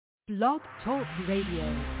Blog Talk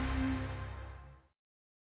Radio.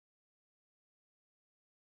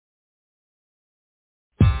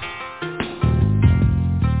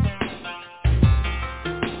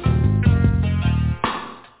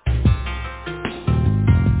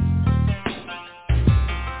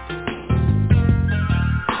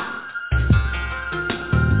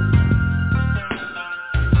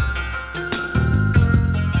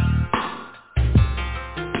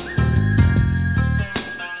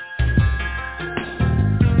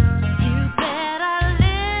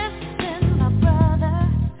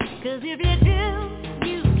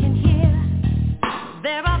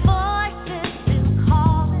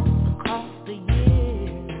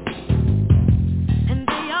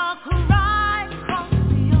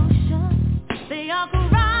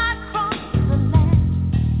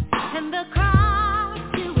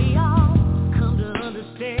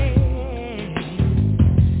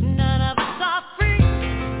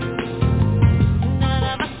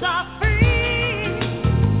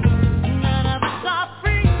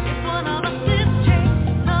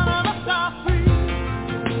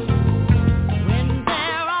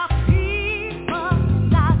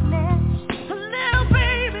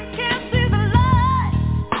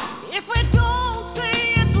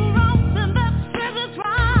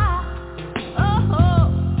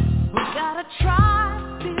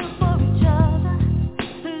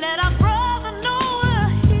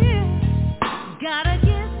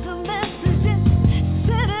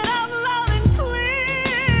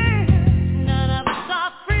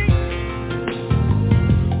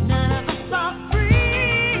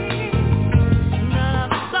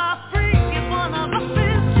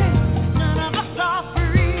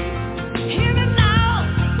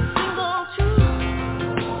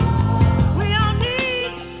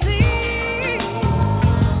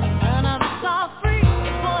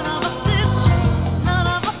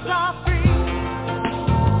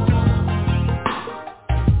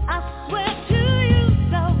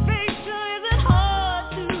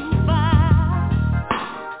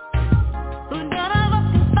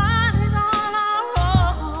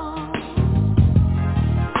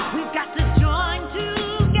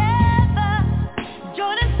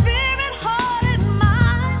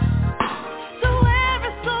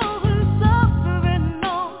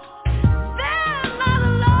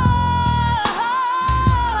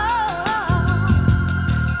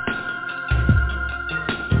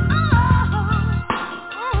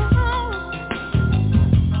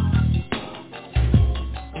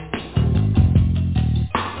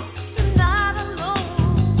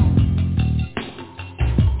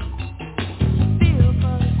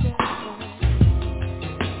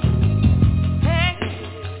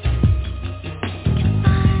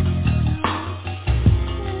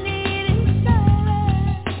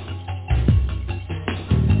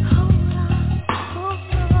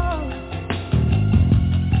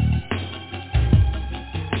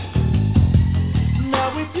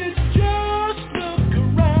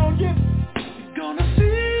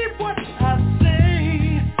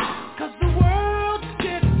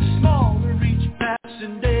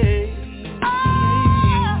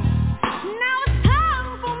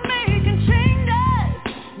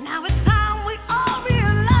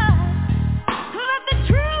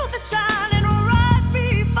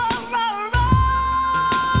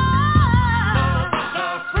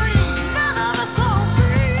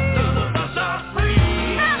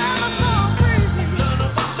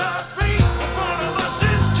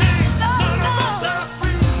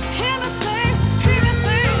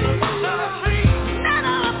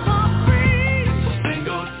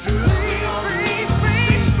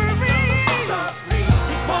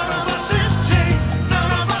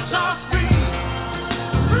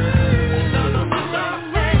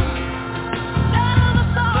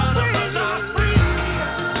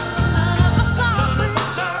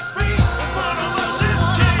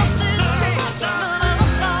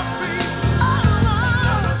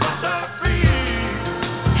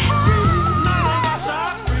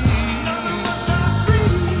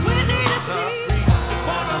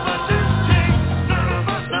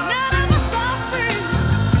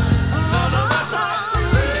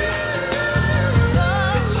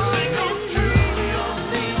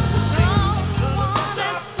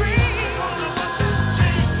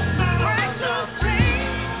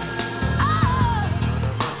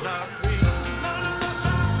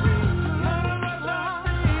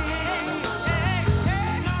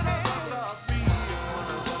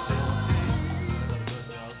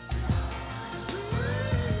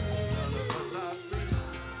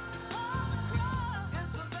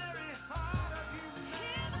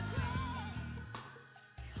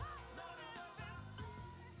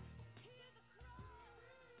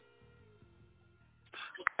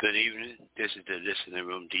 Good evening. This is the Listening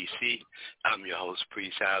Room DC. I'm your host,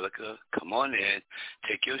 Priest Ilika. Come on in.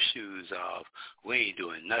 Take your shoes off. We ain't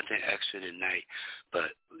doing nothing extra tonight, but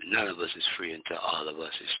none of us is free until all of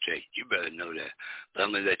us is straight. You better know that. But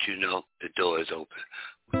I'm going to let you know the door is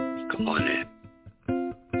open. Come on in.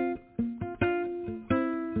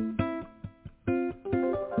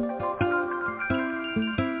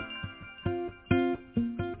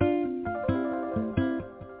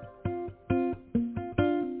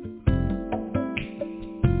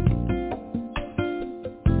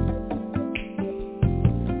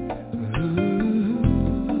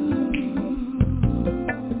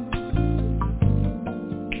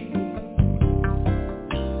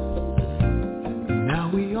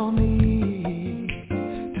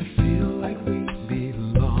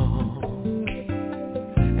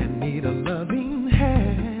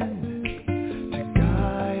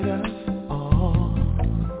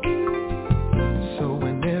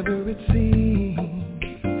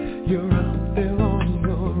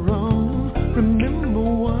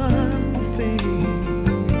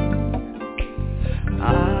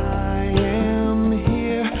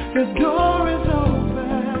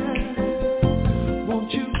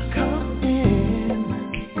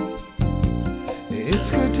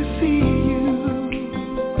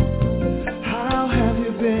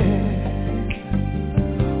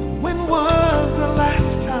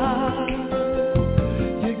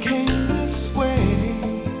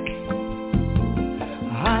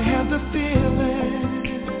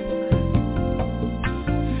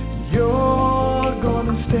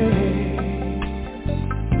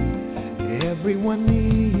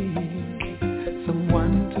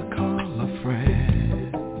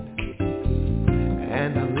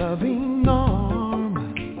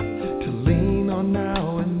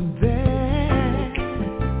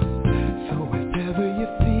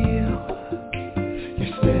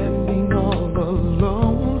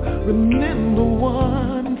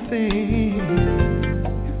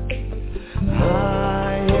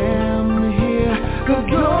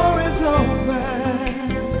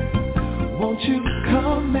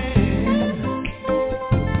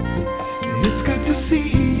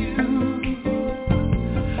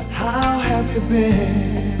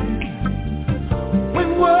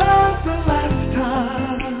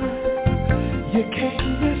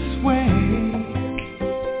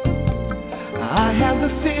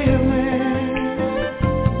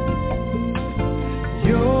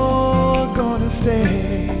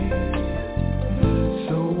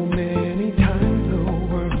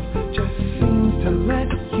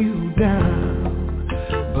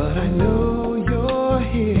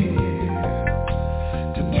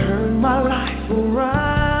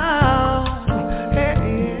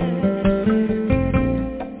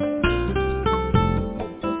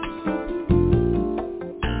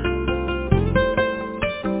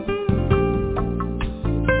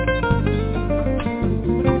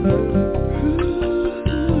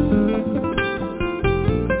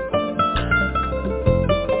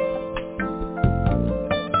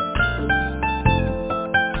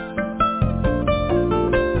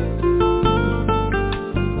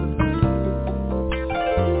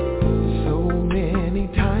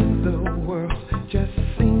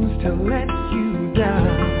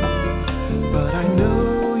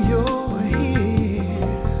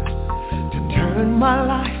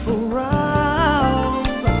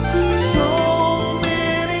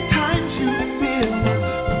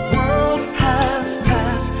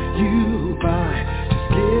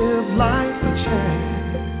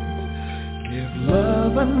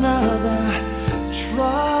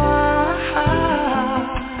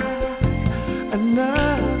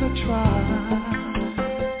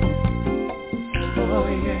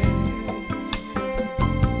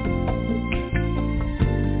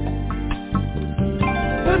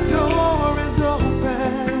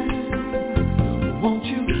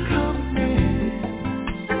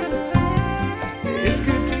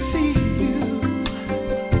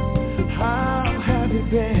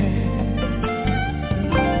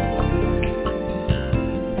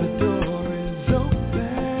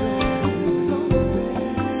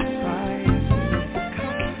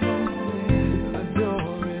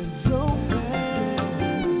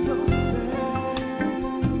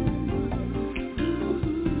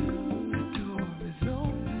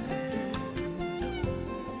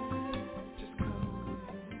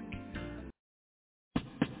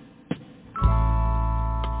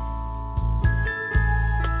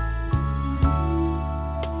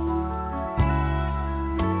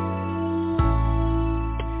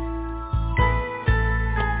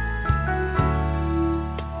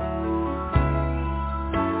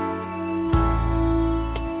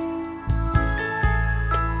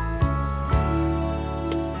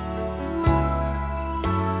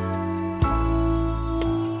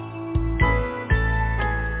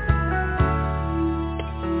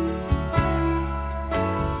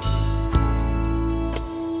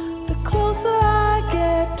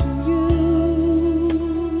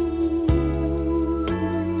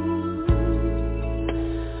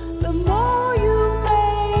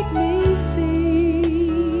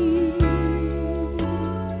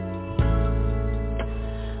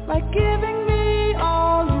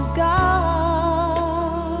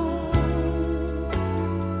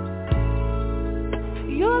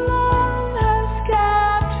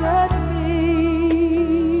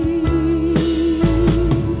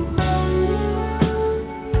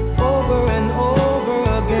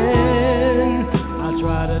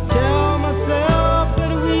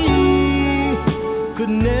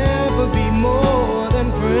 never be more than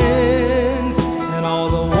friends. And all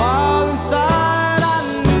the while inside I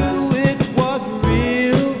knew it was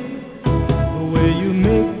real, the way you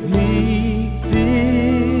make me feel.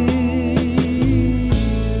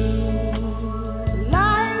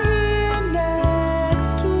 Lying here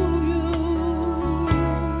next to you,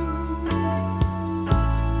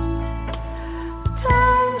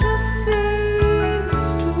 time just seems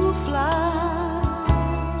to fly,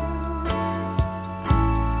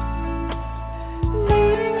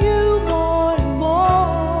 needing you more and more.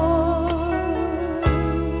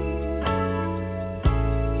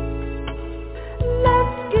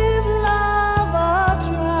 Let's give love a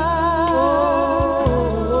try.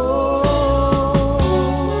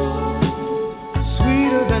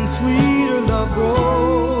 Sweeter than sweeter love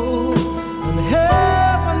grows, and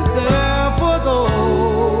heaven's there for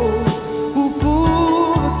those who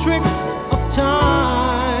pull the tricks of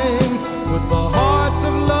time with the hearts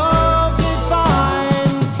of love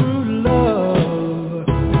divine, through love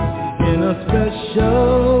in a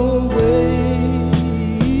special way.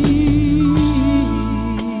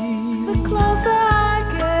 The closer I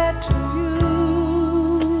get to you,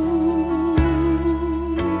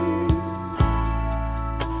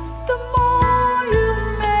 the more you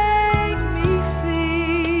make me see,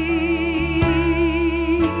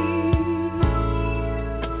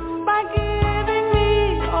 by giving me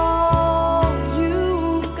all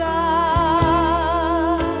you've got.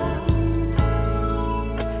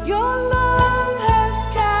 Your love has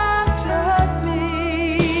captured me.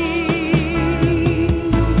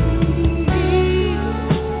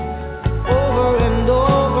 Over and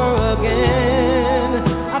over again,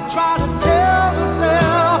 I try to tell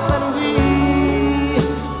myself that we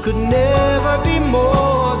could never be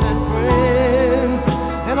more than friends.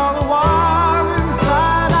 And all the while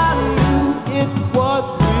inside I knew it was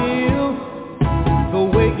real, the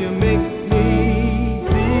way you make me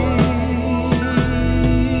feel.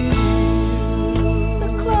 The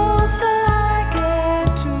closer I get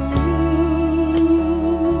to you,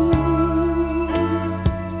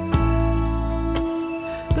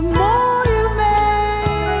 the more you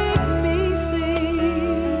make me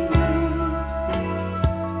feel,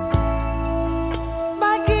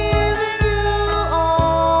 by giving you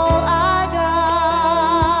all I got.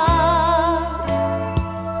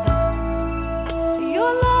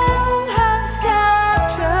 Your love has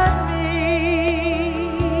captured me.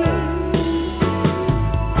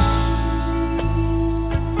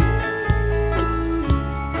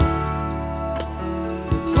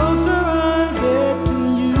 Closer I get to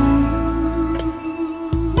you,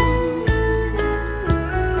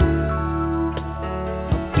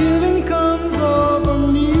 a feeling comes over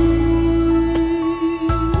me.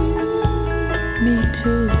 Me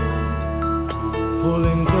too.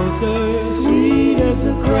 Pulling closer, sweet as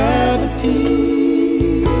the gravity.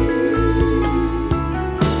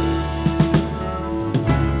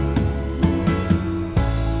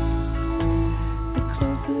 The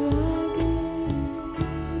closer I get to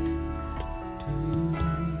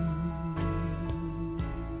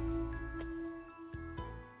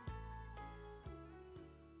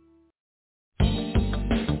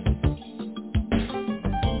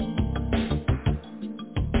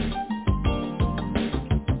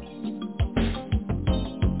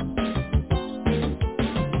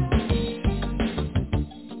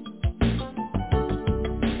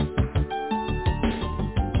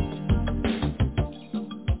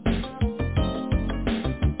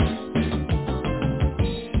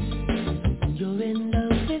You're in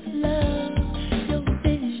love with love, your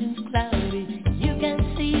vision's cloudy. You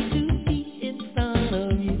can't see 2 feet in front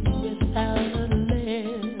of you without a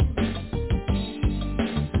lens.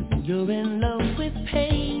 You're in love with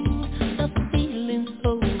pain, the feeling's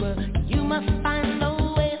over. You must find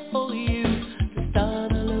a way for you to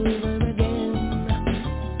start all over again.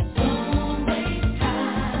 Don't waste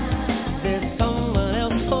time. There's someone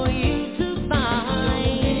else for you to find.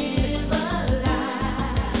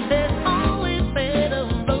 There's always better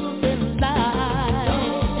road than life.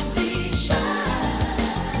 Don't be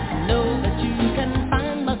shy. Know that you can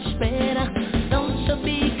find much better. Don't you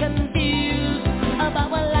be confused about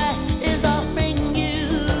what life is offering you.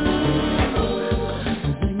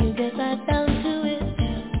 When you get right down to it,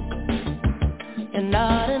 you're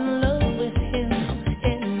not in love with him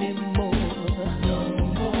anymore. No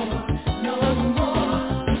more, no more.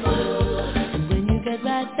 And when you get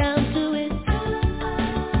right down to it,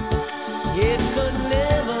 it could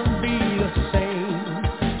never be the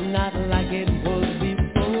same, not like it was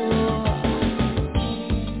before.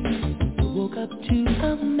 You woke up to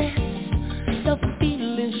a mess, you're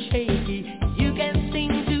feeling shaky. You can't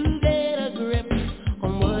seem to get a grip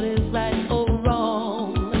on what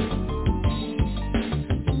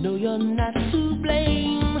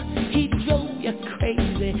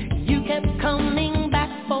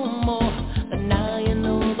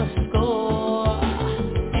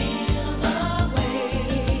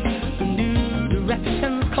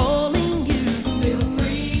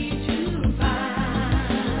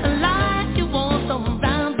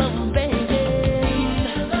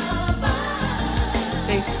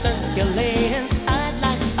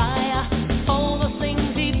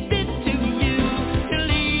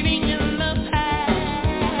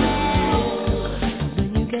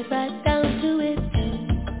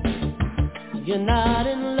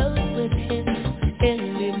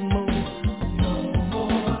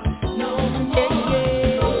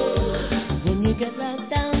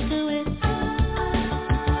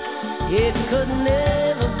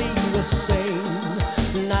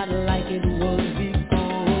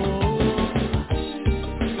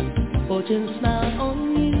fortune smile on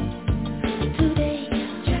you. Today,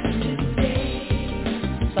 just today,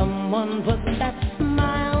 someone put that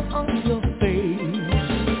smile on your face,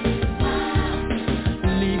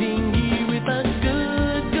 leaving you with a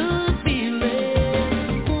good, good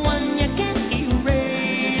feeling, one you can't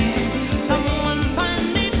erase. Someone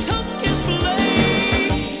finally took your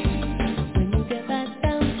place. When you get back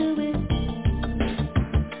down to it,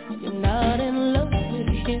 you're not in love with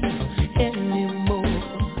him anymore.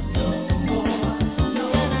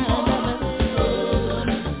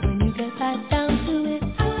 When you get back down to it,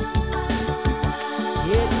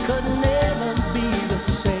 it could never be the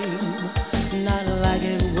same, not like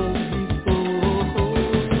it was before.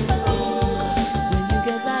 When you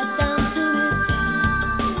get back down to it,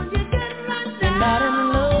 you're not in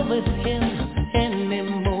love with him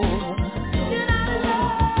anymore.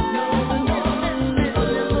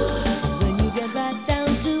 When you get back down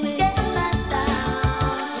to it,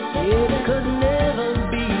 it could never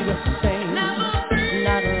be the same,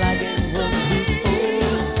 not like it was before.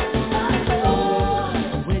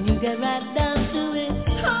 When you get right down to it,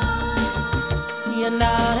 you're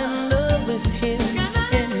not in love with him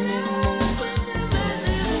anymore.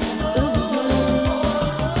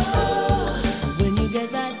 When you get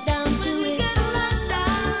right down to it,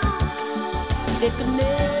 it could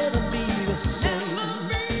never be the same,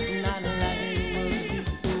 not like it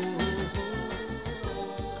was before.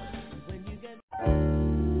 When you get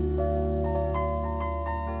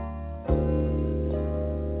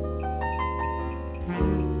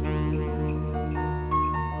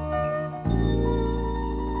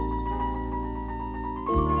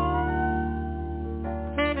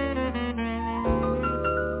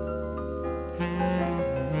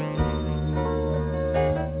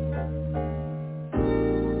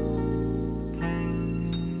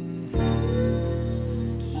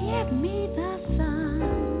give me the sun,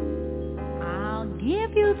 I'll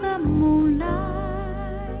give you the moonlight.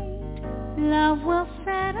 Love will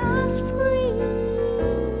set us free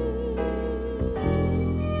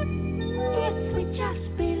if we just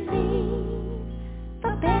believe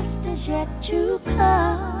the best is yet to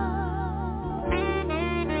come.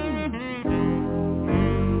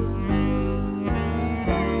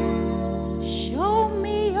 Show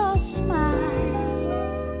me your smile,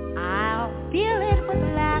 I'll fill it with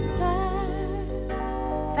laughter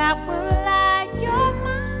that will light your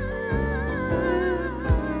mind.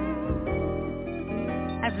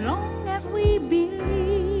 As long as we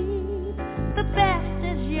believe the best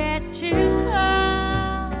is yet to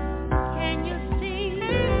come. Can you see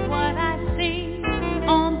what I see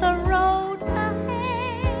on the road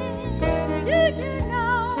ahead? Do you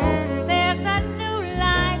know there's a new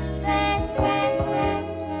life there,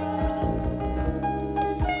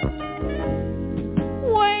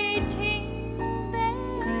 waiting there?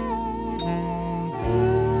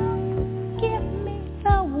 Give me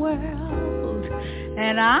the world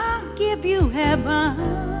and I'll give you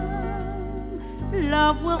heaven.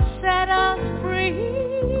 Love will set us free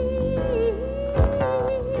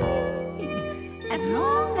as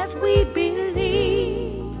long as we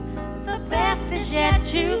believe the best is yet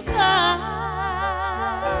to come.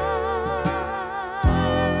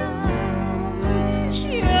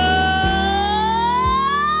 Show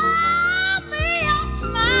me your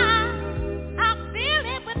smile, I'll fill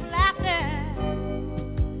it with laughter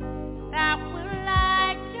that will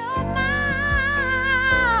light your mind.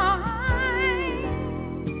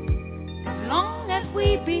 As long as we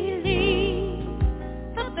be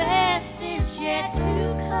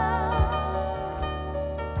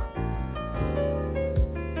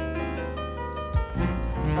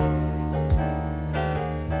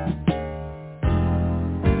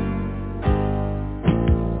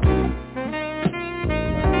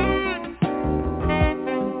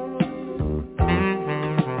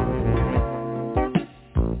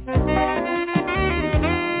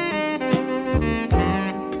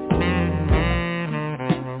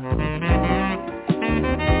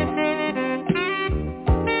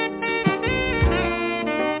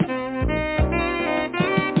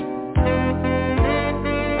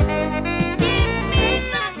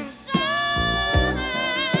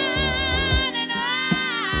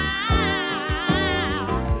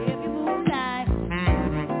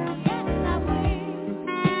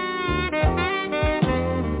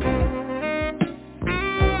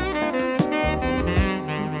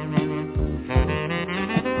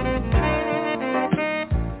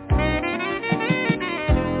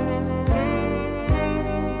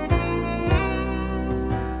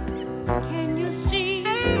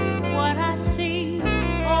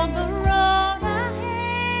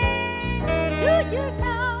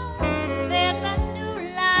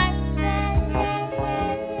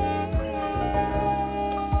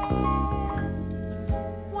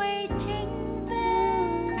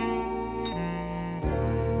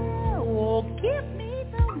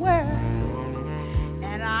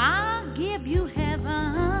give you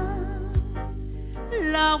heaven.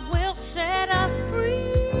 Love will set us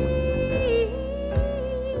free.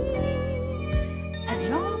 As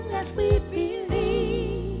long as we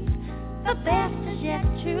believe the best is yet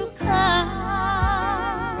to come.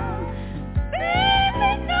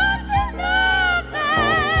 Baby, don't you know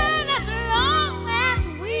that as long as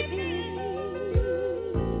we believe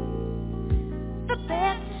the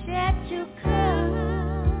best is yet to come.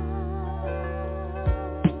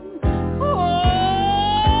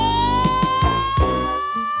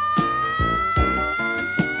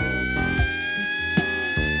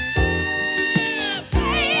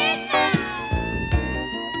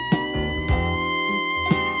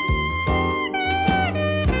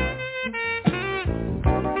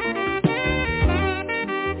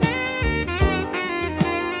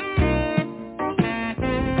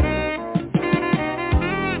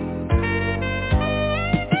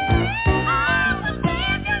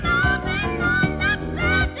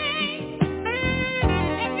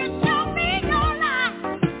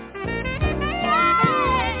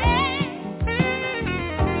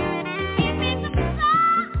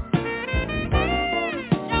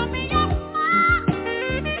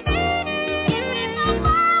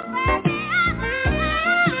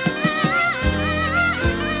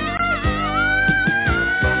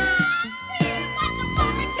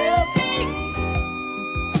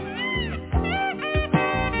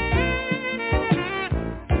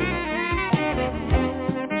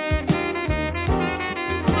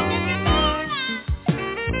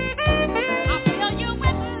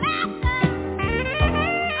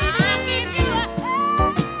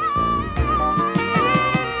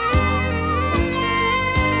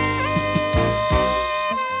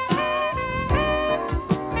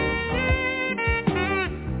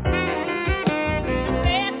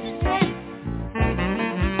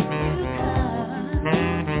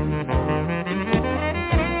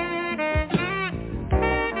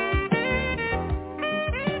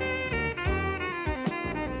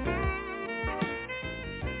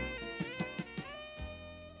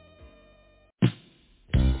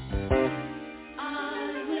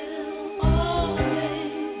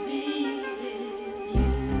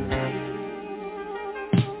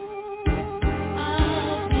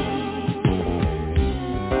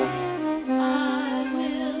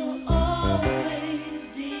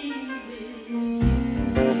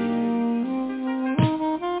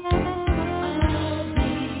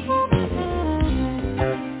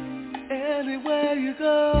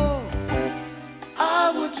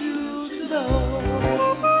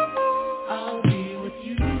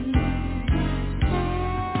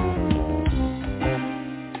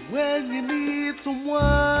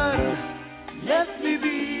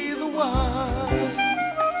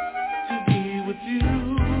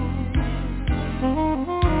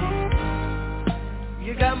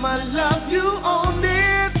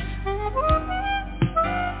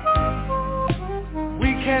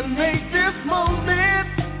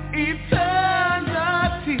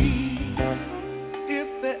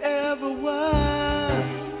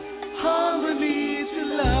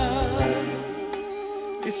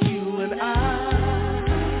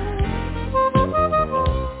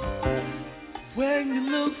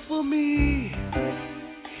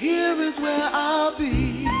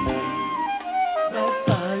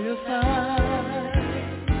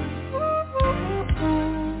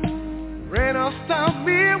 Rain or storm,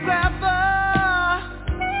 me weather,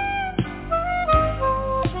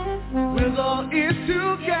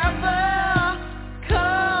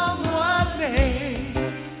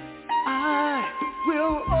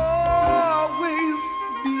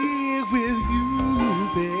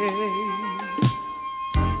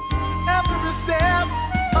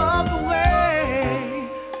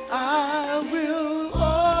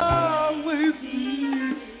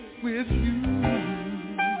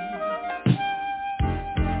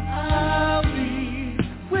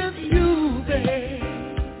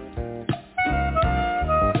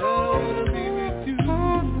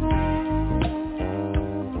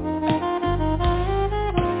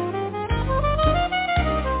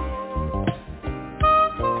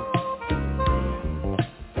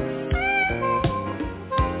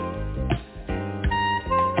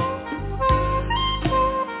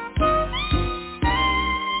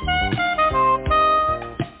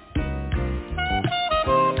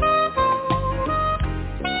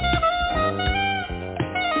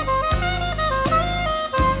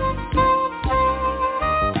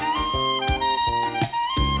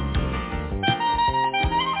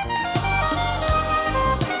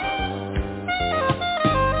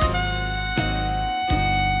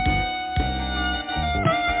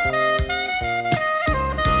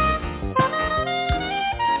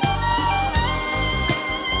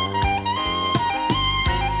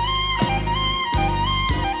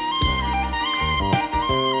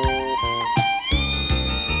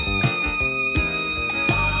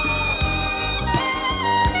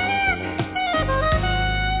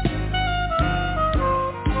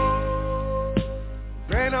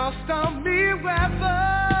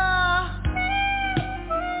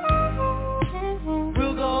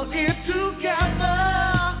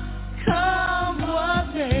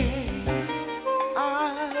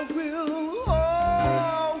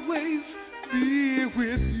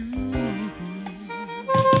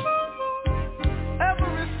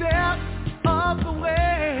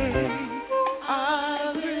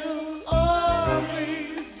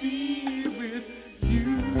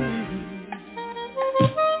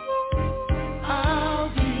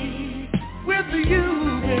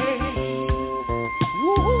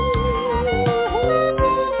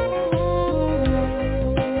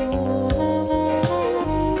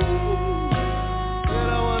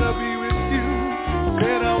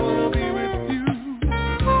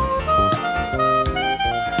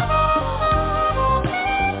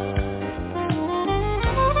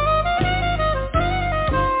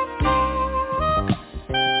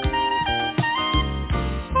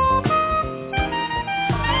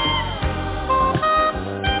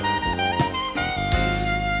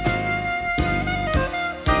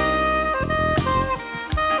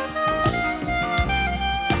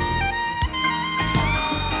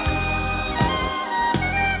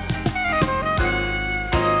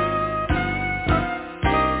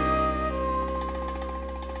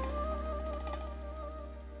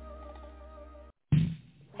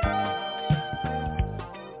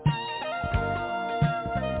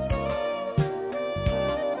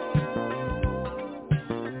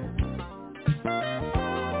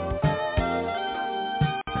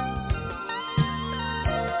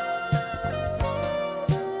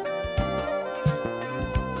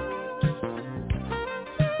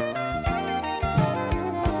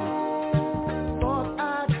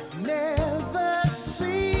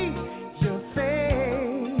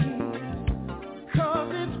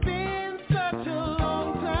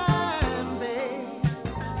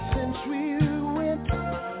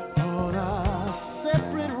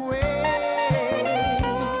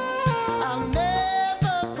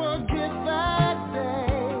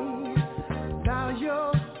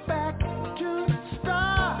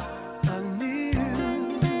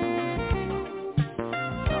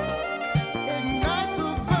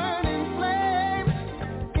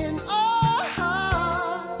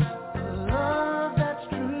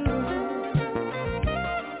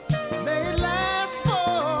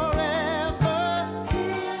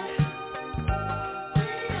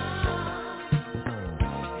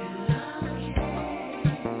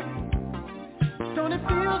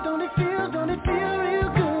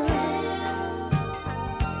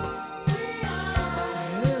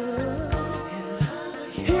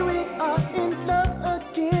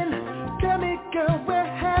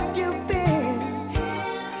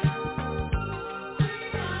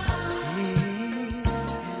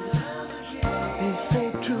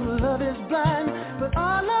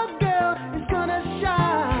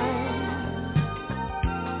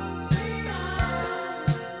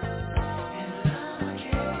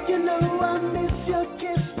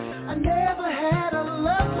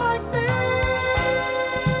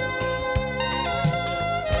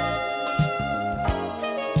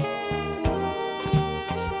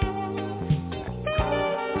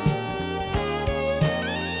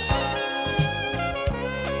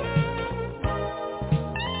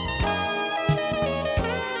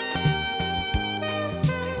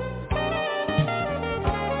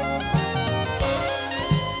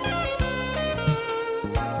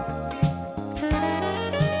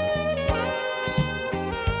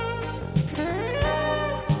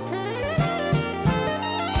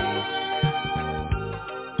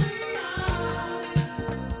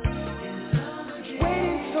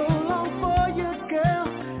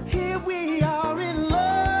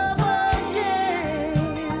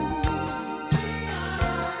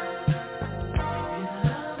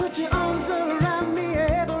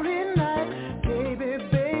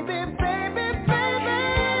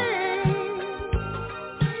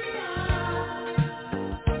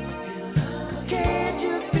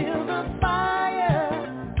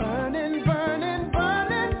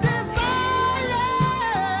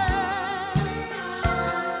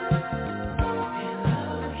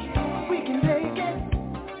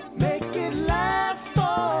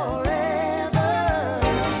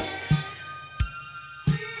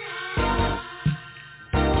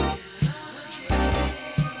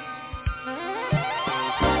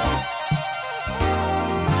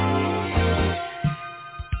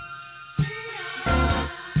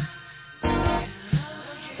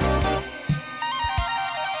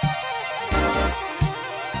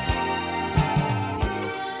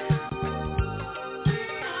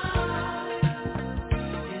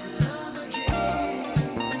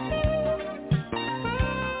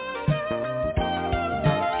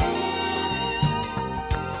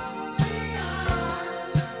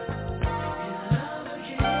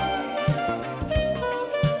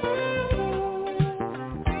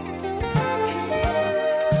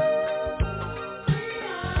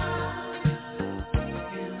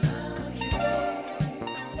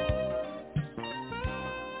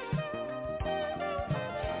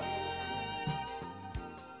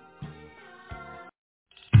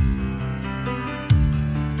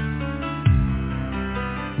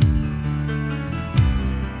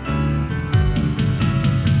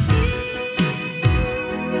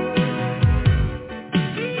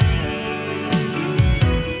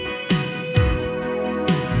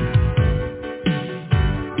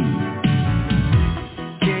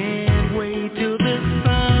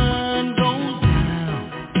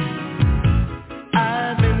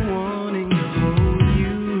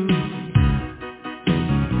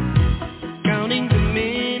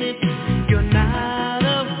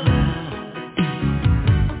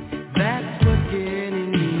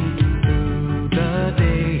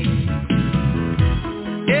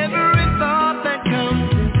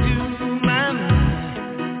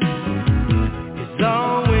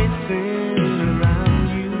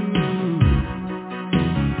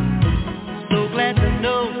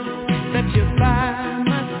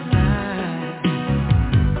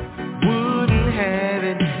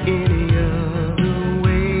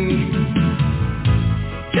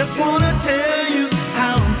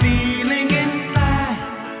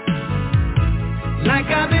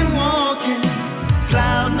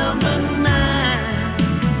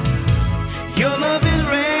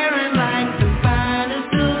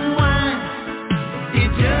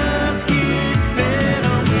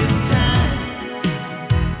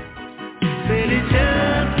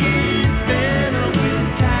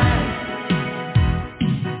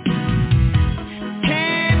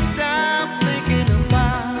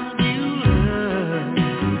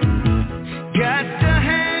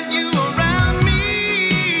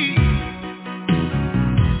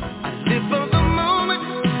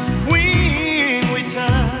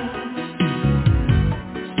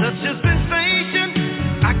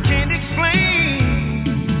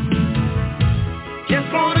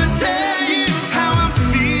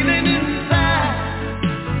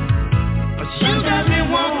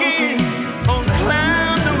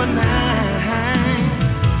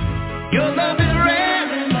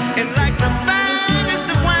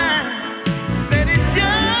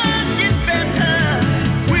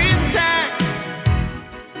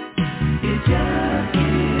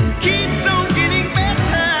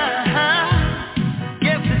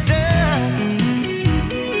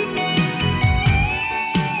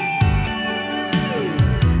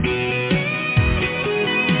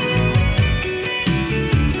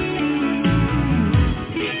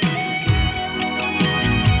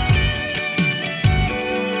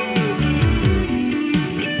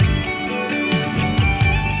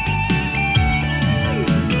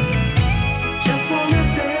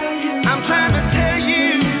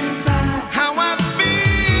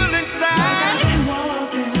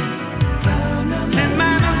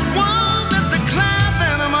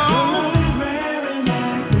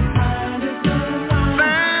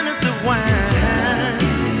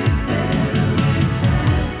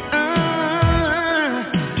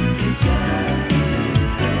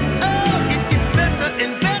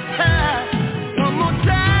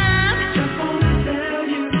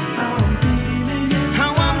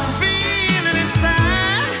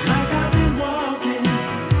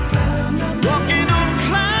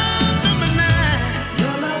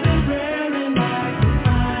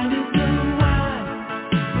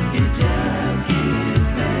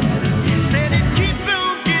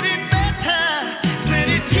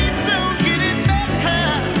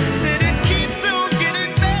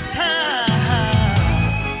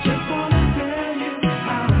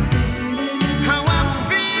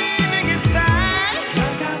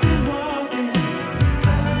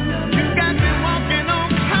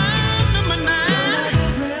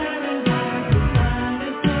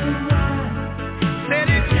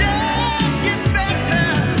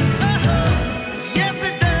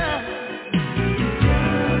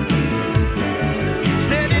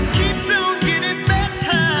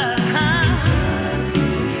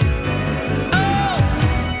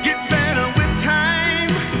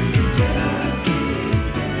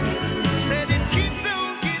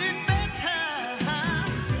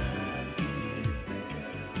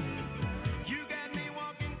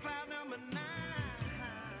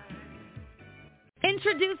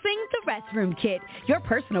 Introducing the Restroom Kit, your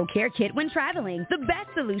personal care kit when traveling. The best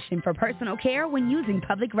solution for personal care when using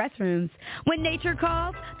public restrooms. When nature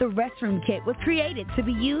calls, the Restroom Kit was created to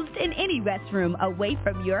be used in any restroom away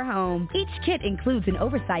from your home. Each kit includes an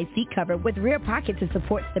oversized seat cover with rear pocket to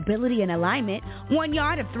support stability and alignment, 1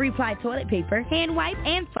 yard of 3-ply toilet paper, hand wipe,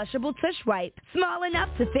 and flushable tush wipe. Small enough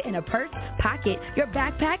to fit in a purse, pocket, your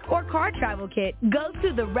backpack, or car travel kit. Go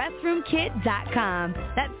to therestroomkit.com.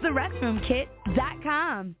 That's therestroomkit.com.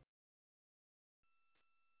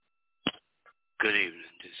 Good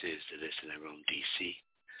evening. This is the Listening Room DC.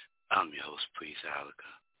 I'm your host, Priest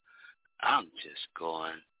Ilika. I'm just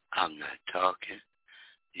going. I'm not talking.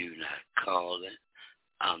 You not calling.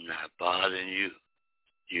 I'm not bothering you.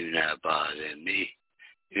 You not bothering me.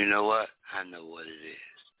 You know what? I know what it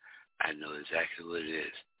is. I know exactly what it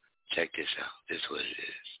is. Check this out. This is what it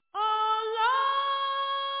is. Oh, Lord,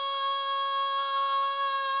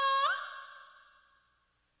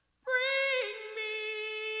 bring me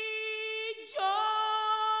joy.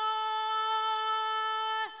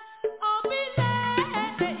 I'll be there.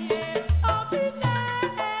 I'll be there. I'll be there.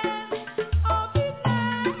 I'll be there.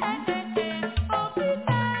 I'll be there. I'll be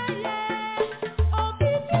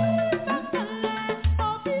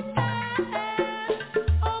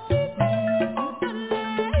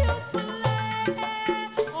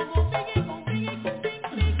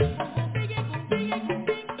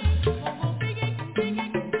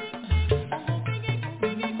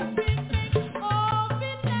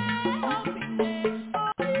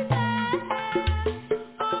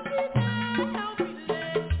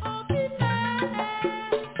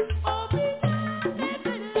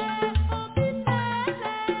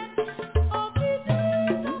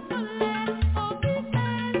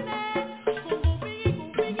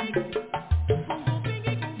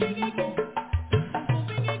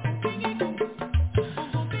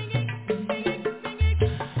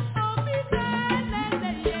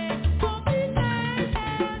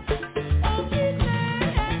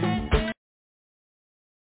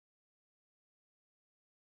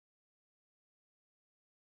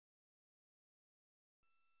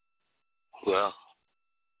Well,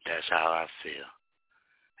 that's how I feel.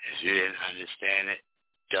 If you didn't understand it,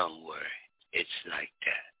 don't worry. It's like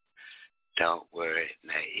that. Don't worry,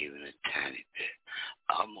 not even a tiny bit.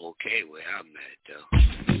 I'm okay where I'm at, though.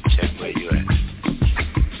 Check where you at.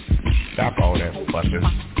 Stop all that fussing.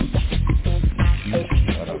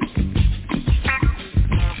 Shut up.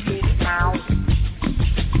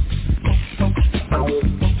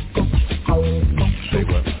 Say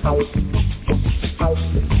what?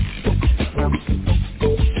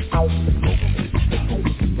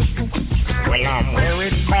 Well, I'm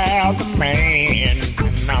worried about the man,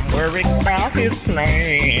 and I'm worried about his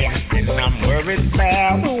plan, and I'm worried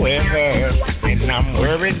about the weather, and I'm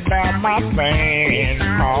worried about my fan.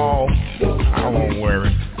 Oh, I won't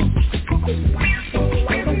worry.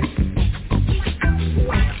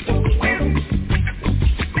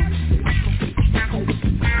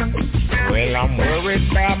 Well, I'm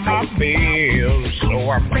worried about my bills, so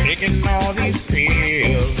I'm taking all these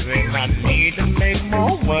pills, and I need to make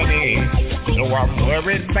more money, so I'm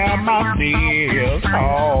worried about my bills.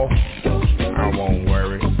 Oh, I won't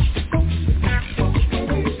worry.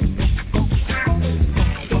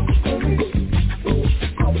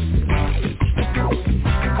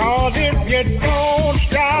 Cause if you don't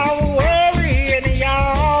stop worrying,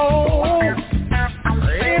 y'all,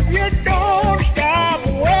 if you don't stop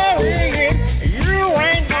worrying, you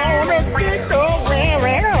ain't gonna get nowhere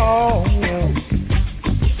at all.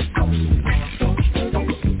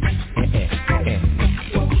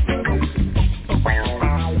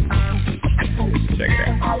 Check it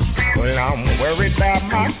out. Well, I'm worried about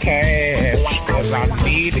my cash, cause I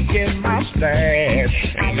need to get my stash.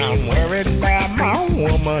 And I'm worried about my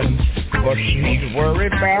woman, but she's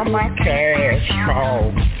worried about my cash.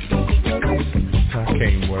 Oh, I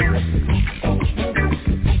can't worry.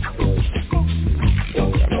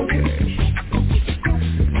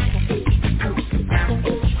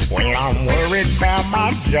 Well, I'm worried about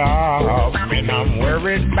my job, and I'm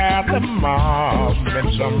worried about the mob,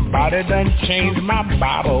 and somebody done changed my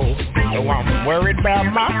Bible, so I'm worried about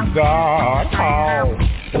my God. Oh,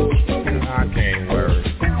 I can't worry.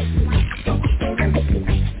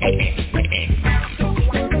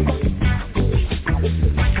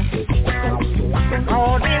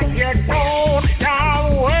 Oh, if you don't stop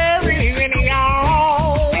worrying,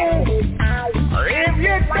 y'all, if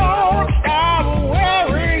you don't stop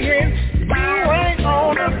worrying, you ain't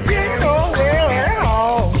gonna get nowhere at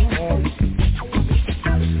all.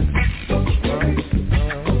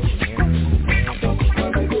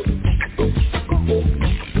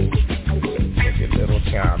 Take it, little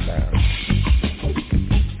calm down.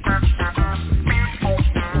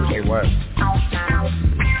 Say what?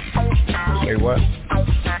 Say what?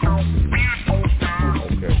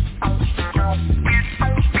 Okay.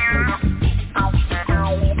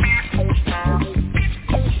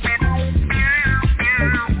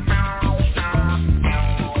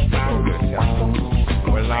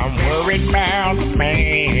 Well, I'm worried about the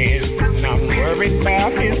man, and I'm worried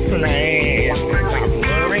about his plans, I'm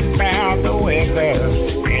worried about the weather,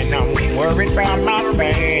 and I'm worried about my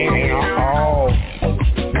band. Oh,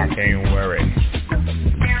 I can't worry.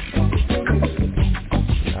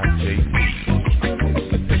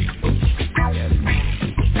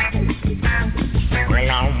 Well,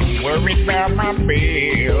 I'm worried about my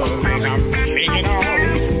bills, and I'm making all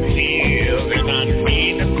these deals, and I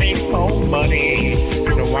need to make more money,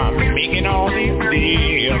 so I'm making all these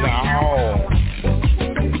deals. Oh,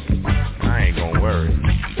 I ain't gonna worry.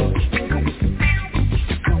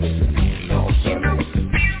 No, sir.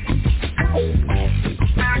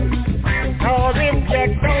 Cause if you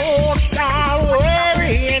don't stop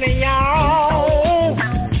worrying, y'all,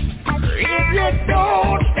 if you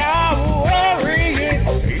don't stop worrying,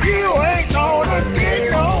 you ain't gonna get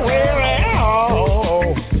nowhere at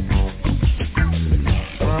all.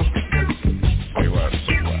 Huh? Say what?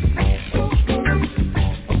 Say what?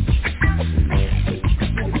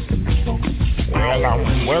 Well, I'm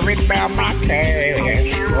worried about my cash,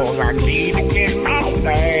 cause I need to get my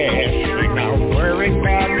stash. And I'm worried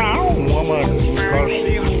about my woman, cause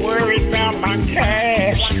she's worried about my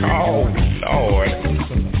cash. Oh, Lord.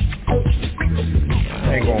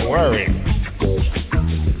 I ain't gonna worry.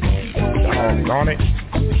 Doggone it.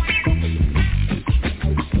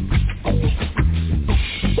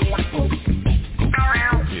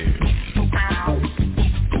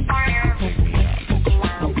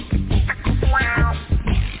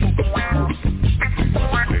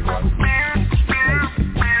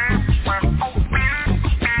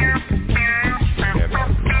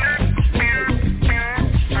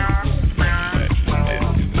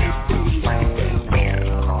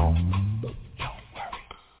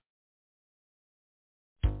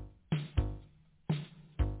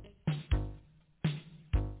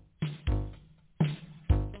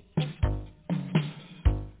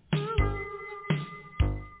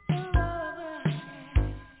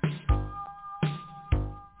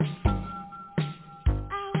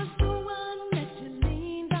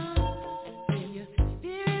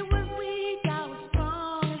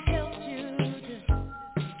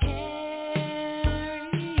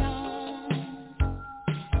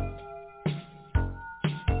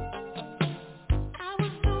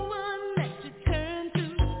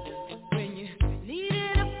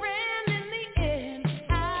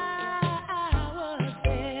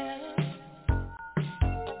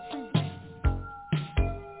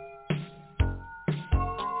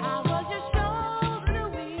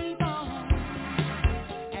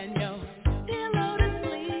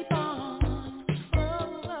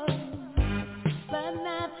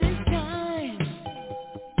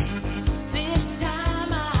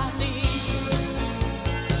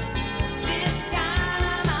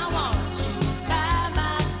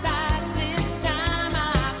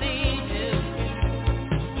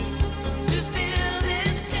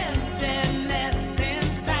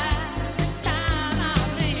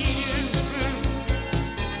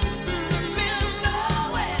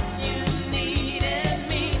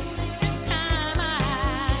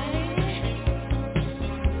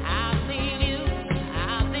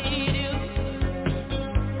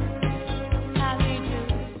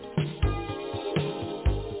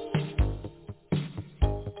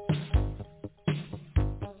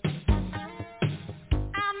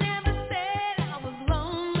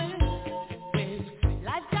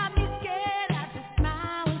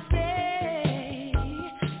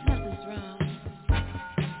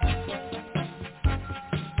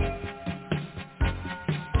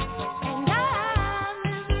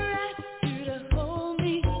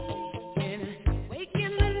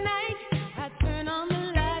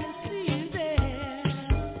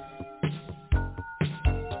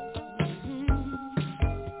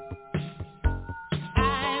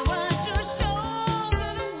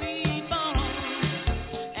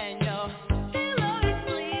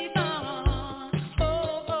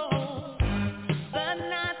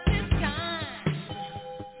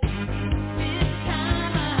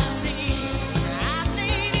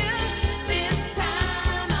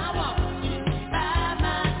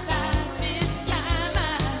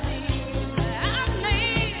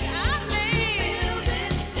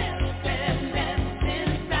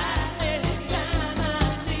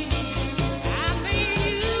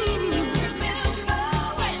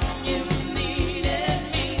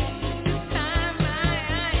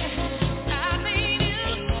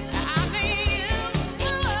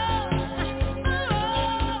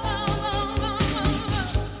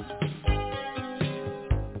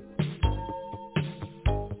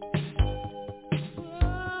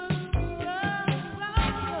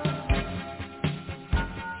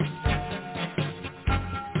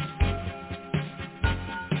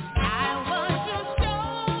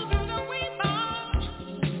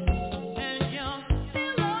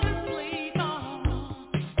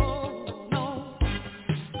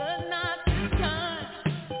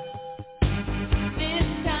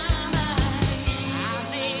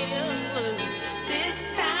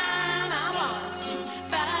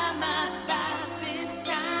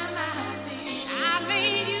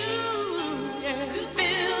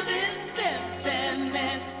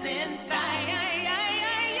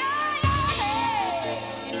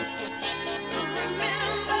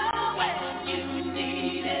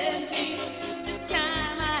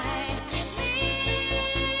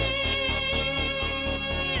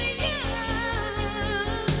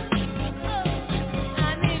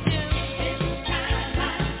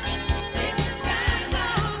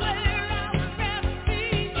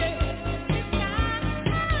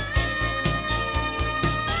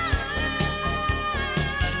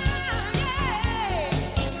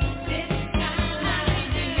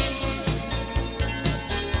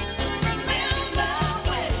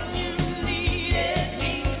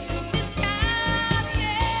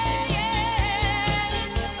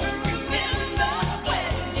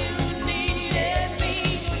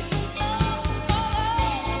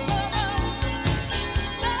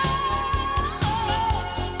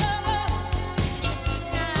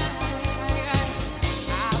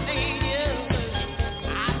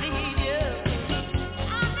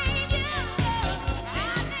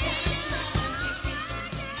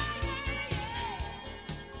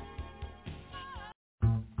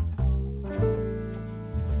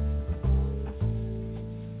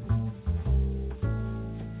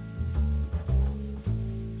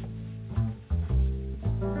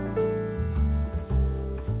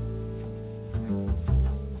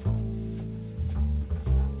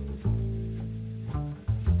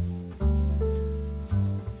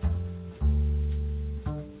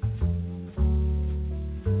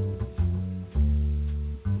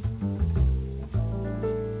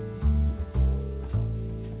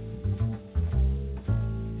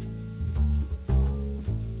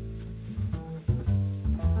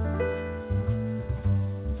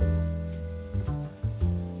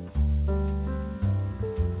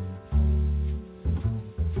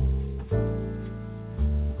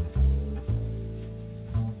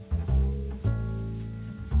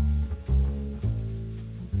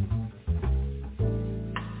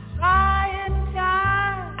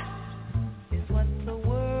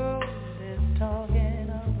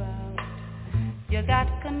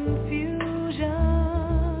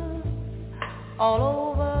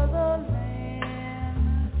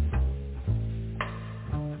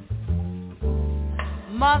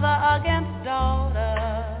 Mother against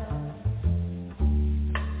daughter,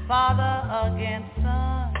 father against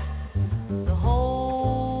son, the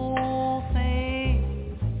whole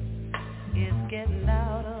thing is getting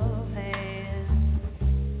out of hand.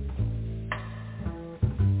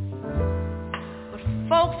 But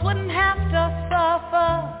folks wouldn't have to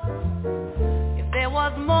suffer if there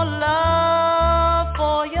was more love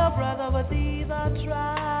for your brother, but these are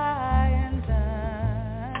trying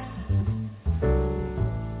times.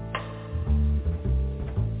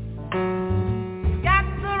 You got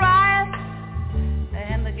the riots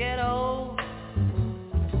and the ghetto,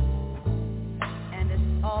 and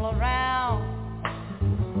it's all around.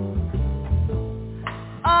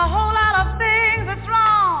 A whole lot of things that's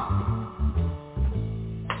wrong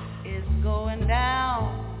is going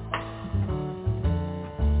down.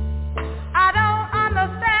 I don't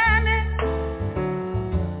understand it.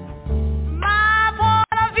 My point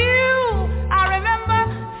of view, I remember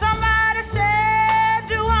somebody said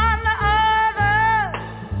to one other,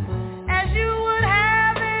 as you would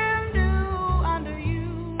have them do under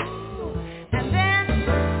you, and then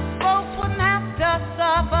folks wouldn't have to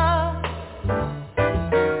suffer. If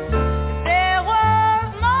there was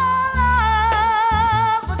more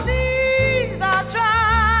love, but these are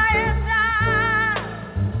trying times.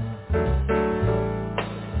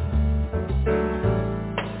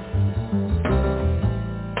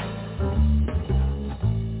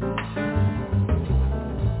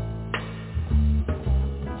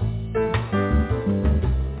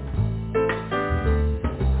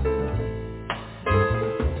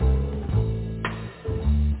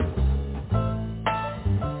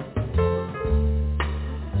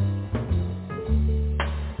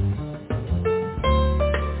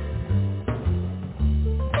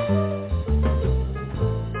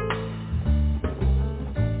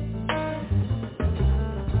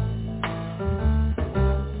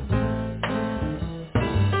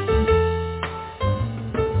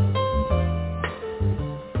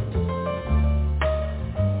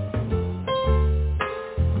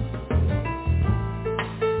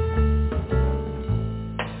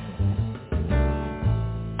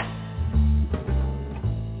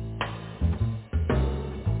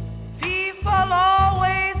 People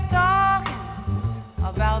always talking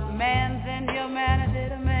about man's inhumanity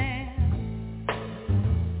to man.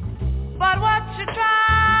 But what you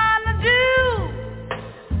trying to do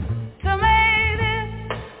to make this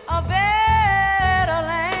a better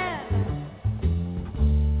land?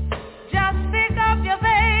 Just pick up your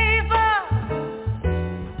paper,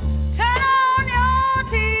 turn on your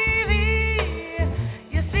TV.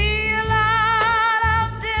 You see a lot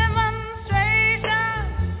of demonstrations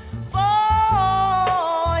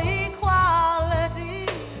for equality,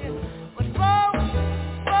 but folks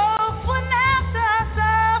wouldn't have to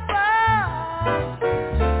suffer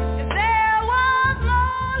if there was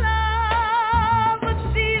more love. But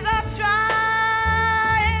these are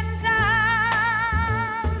trying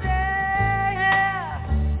times, yeah,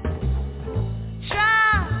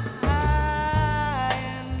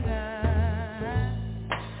 trying times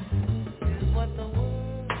is what the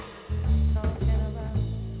world's talking about.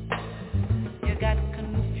 You got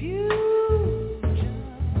confusion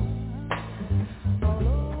all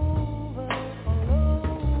over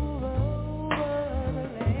the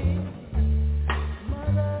land.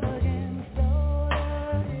 Mother against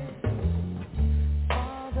daughter,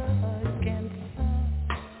 father against son,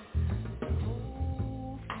 the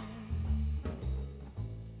whole thing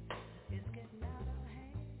is getting out of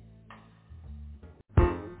hand.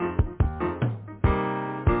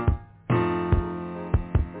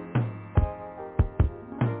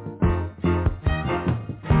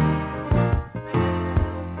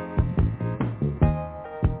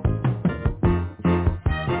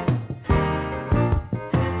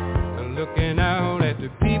 Looking out at the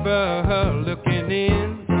people looking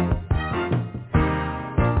in,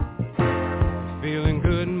 feeling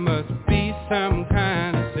good must be some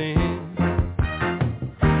kind of sin.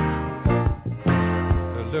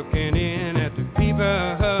 Looking in at the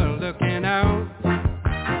people looking out,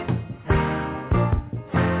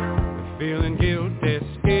 feeling guilty,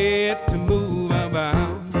 scared to move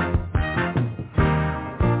about.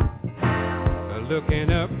 Looking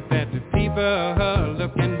up at the people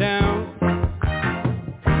looking down,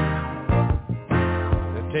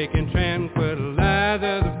 taking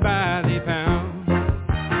tranquilizers by the pound.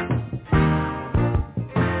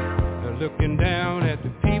 Looking down at the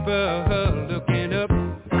people looking up,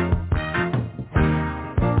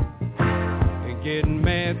 and getting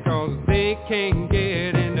mad cause they can't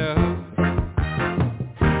get enough.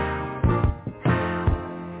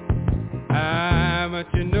 But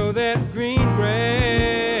you know that green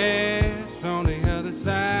grass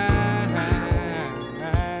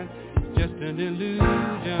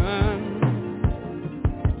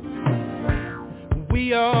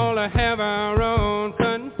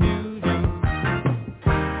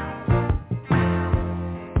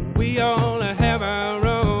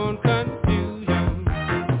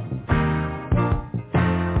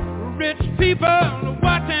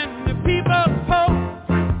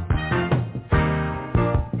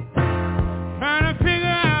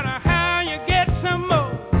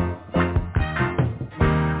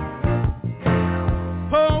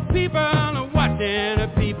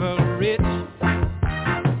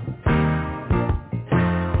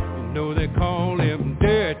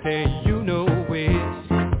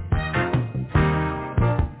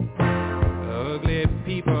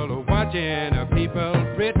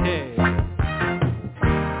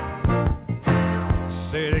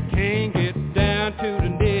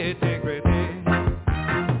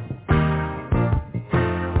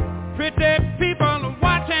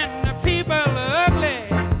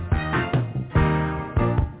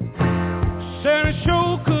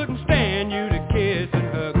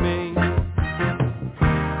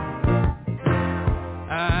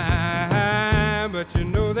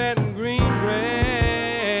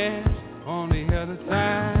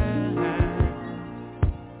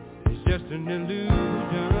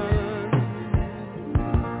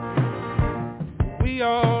We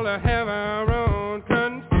all have our own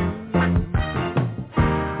confusion.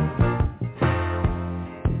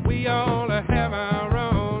 We all have our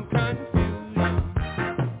own confusion.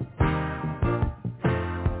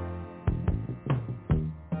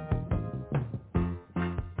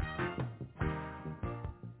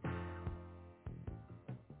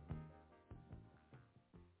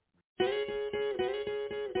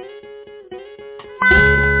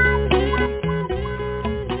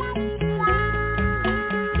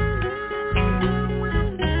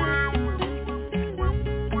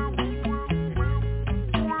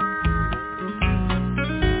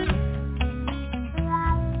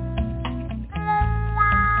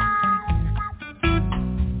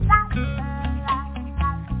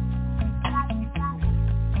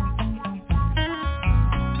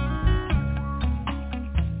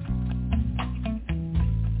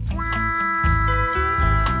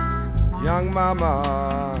 Young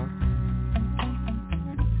mama,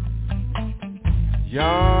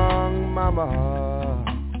 young mama,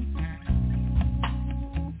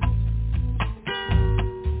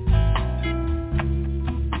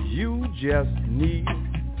 you just need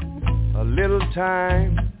a little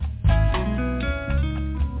time.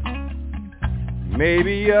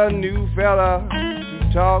 Maybe a new fella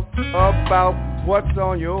to talk about what's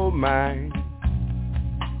on your mind.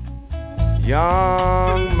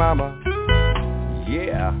 Young mama,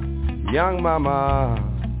 yeah, young mama,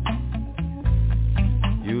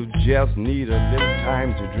 you just need a little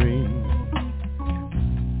time to dream.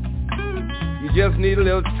 You just need a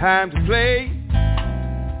little time to play.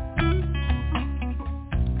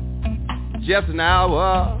 Just an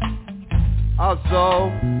hour or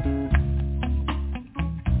so.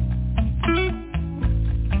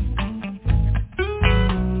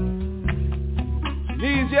 She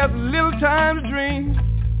needs just a little time to dream.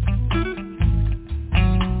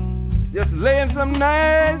 Just lay in some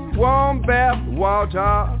nice warm bath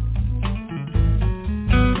water.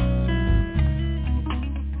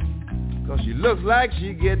 'Cause she looks like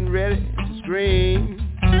she getting ready to scream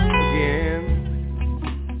again.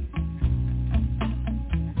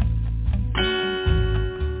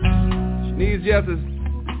 She needs just to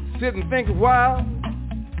sit and think a while.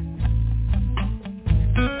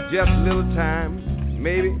 Just a little time,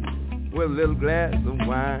 maybe with a little glass of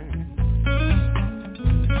wine.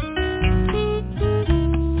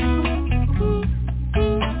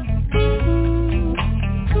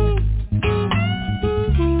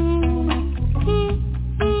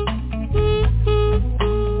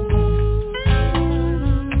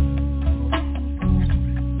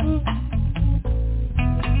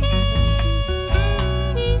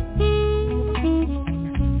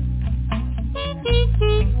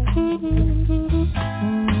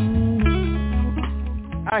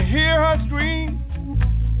 I hear her scream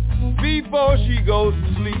before she goes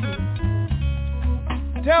to sleep.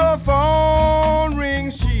 Telephone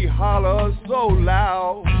rings, she hollers so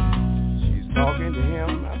loud. She's talking to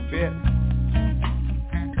him, I bet.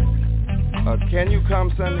 Can you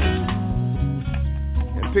come Sunday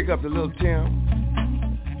and pick up the little Tim?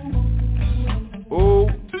 Oh.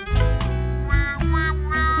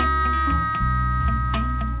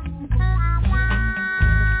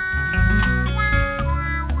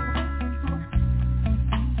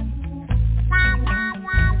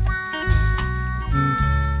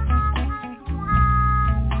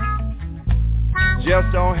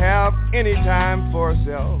 Just don't have any time for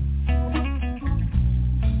herself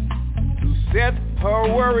to set her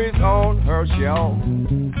worries on her shelf.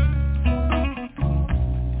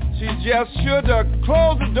 She just should have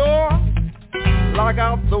closed the door, lock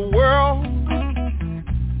out the world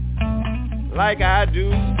like I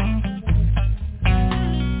do.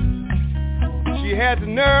 She had the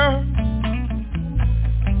nerve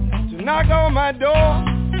to knock on my door.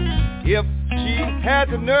 If she had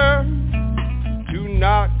the nerve to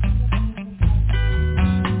knock,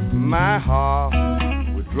 my heart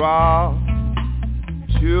would drop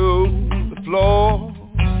to the floor.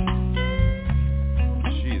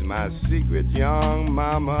 She's my secret young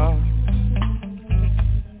mama.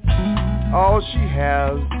 All she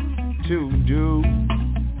has to do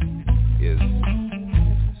is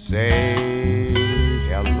say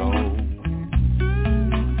hello.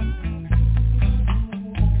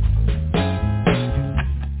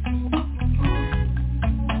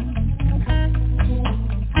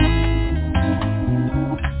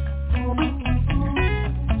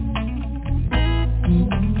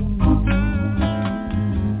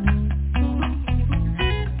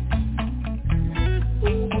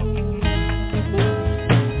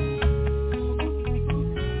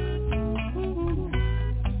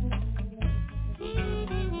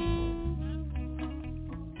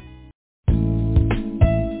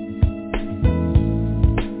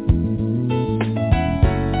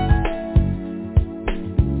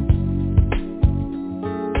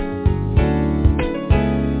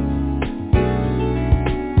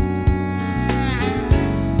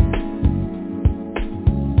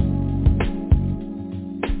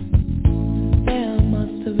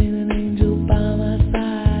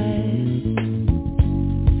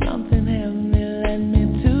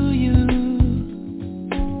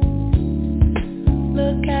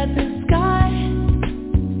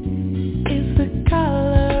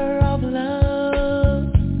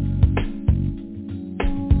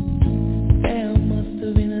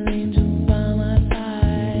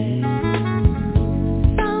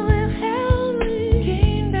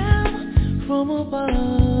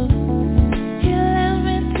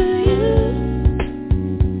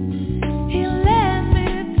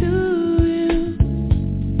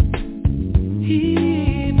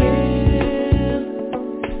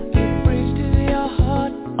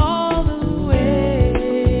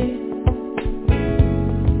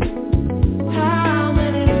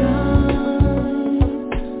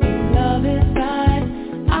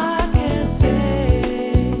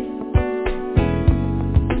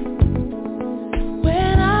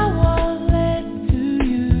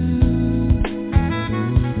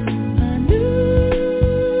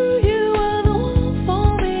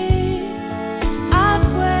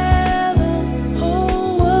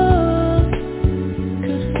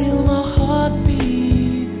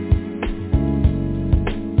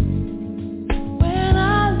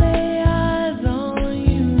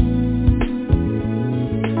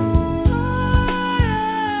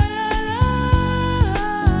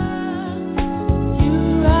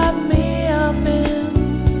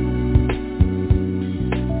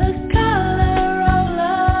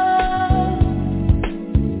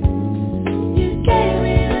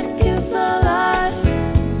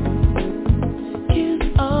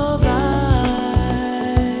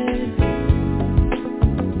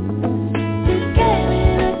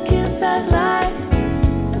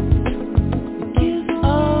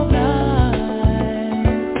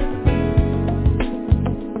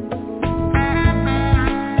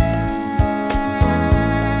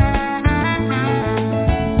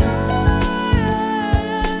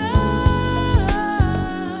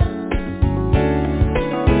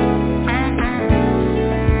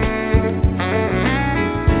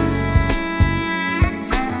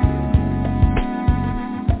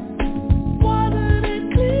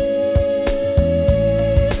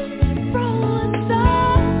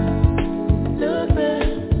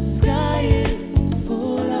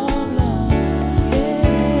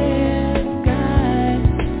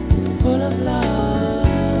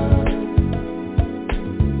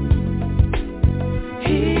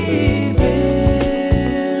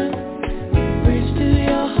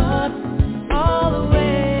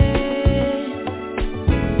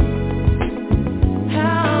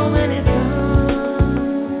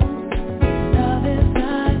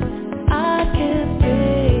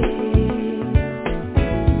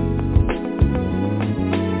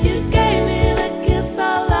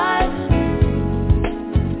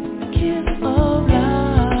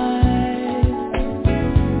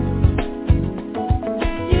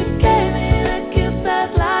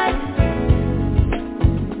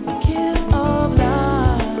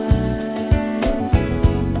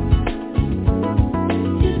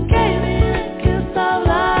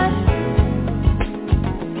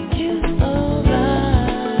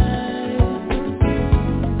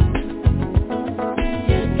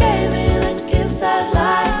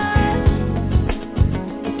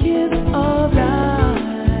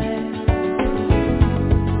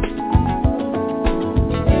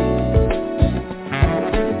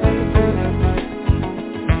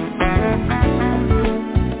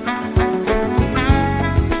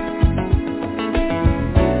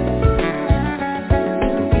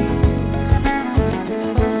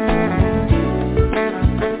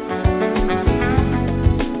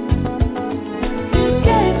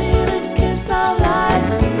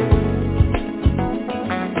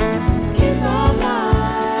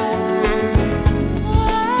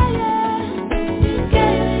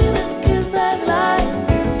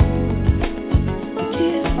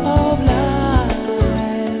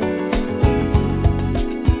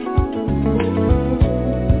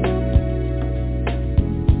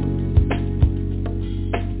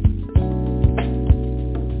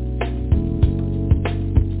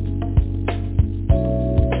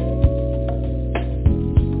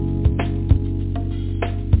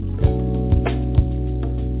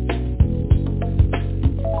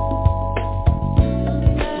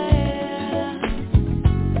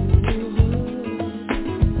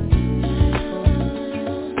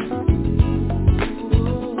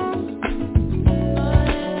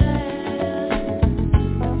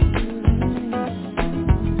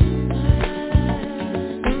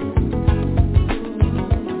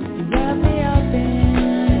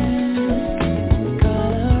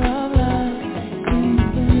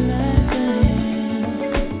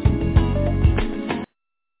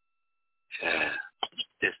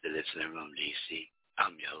 DC.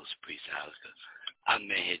 I'm your host, Priest Oscar. I'm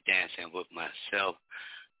in here dancing with myself.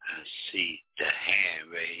 I see the hand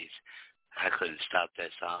raised. I couldn't stop that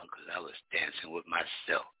song because I was dancing with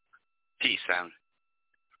myself. Peace, family.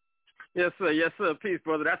 Yes, sir. Yes, sir. Peace,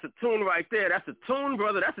 brother. That's a tune right there. That's a tune,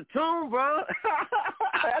 brother. That's a tune, brother.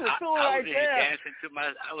 That's a tune right there.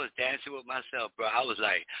 I was dancing with myself, bro. I was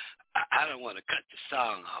like, I don't want to cut the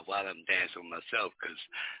song off while I'm dancing with myself because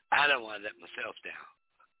I don't want to let myself down.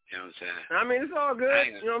 You know what I'm saying? I mean, it's all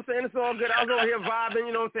good. You know what I'm saying? It's all good. I was over here vibing,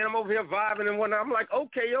 you know what I'm saying? I'm over here vibing and whatnot. I'm like,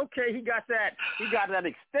 okay, he got that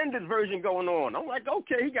extended version going on. I'm like,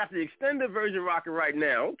 okay, he got the extended version rocking right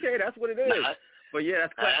now. Okay, that's what it is. But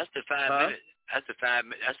yeah, that's the 5 minute. That's the 5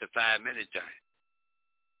 minute joint.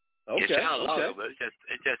 Okay. It sounds longer, but it's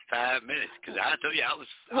just 5 minutes. Because I told you I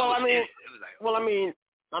was. Honestly,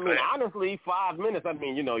 5 minutes. I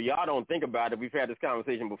mean, you know, y'all don't think about it. We've had this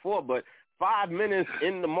conversation before, but 5 minutes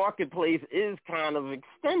in the marketplace is kind of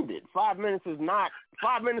extended. 5 minutes is not.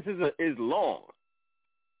 5 minutes is long.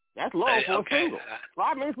 That's long for a single.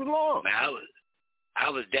 5 minutes is long. Man, I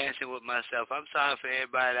was dancing with myself. I'm sorry for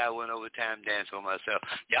everybody that went over time dancing with myself.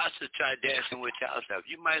 Y'all should try dancing with yourself.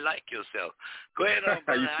 You might like yourself. Go ahead on,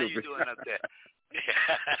 brother. How you doing up there?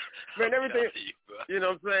 Man, everything, you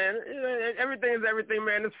know what I'm saying? Everything is everything,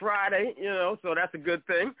 man. It's Friday, you know, so that's a good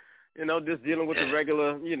thing. You know, just dealing with the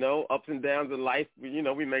regular, you know, ups and downs of life. You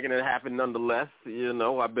know, we're making it happen nonetheless. You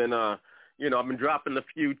know, I've been dropping a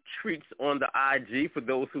few treats on the IG for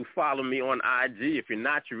those who follow me on IG. If you're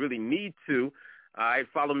not, you really need to. All right,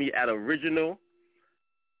 follow me at original_dirty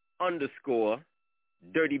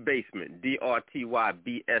basement,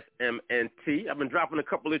 DRTYBSMNT. I've been dropping a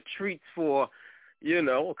couple of treats for,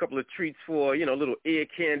 little ear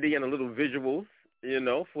candy and a little visuals,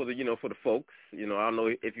 for the folks. You know, I don't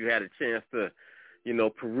know if you had a chance to,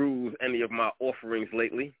 peruse any of my offerings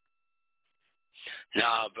lately.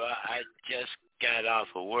 No, bro, I just got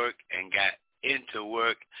off of work and got into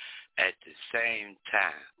work at the same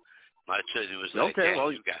time. My children was like, okay,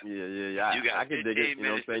 well, you got I can 15 dig it,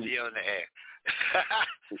 minutes to be on the air.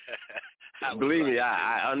 Believe me,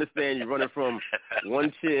 I understand you're running from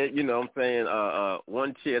one chair,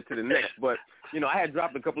 one chair to the next. But, I had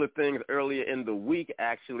dropped a couple of things earlier in the week,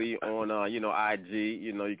 actually, on, IG.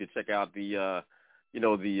 You can check out the,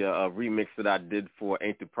 remix that I did for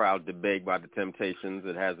Ain't Too Proud to Beg by The Temptations.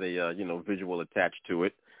 It has a, visual attached to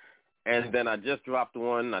it. And then I just dropped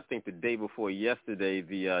one, I think the day before yesterday,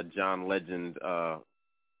 the John Legend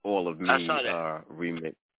All of Me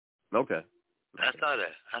remix. Okay. I saw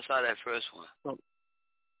that first one.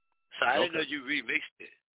 So I didn't know you remixed it.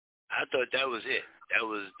 I thought that was it. That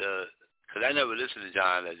was because I never listened to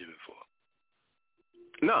John Legend before.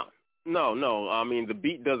 No. I mean, the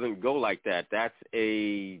beat doesn't go like that. That's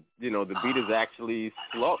the beat is actually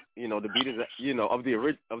slow. The beat is, of the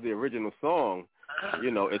original song.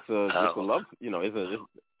 It's a love.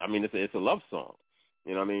 It's a love song.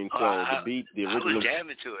 You know what I mean? So the beat, the original. I was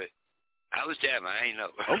jamming to it. I ain't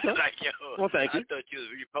know. Okay. Like, yo, well, thank you. I thought you was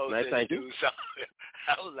reposting thank the you. new song.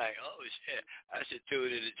 I was like, oh shit, I should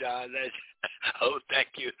tune in to John Legend. Oh, thank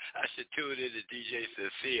you. I should tune in to DJ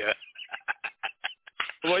Sincere.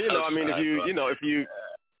 Well, if you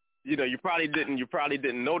probably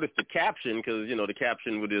didn't notice the caption because the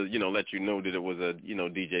caption would let you know that it was a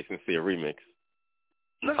DJ Sincere remix.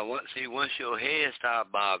 No, once your head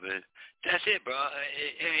start bobbing, that's it, bro.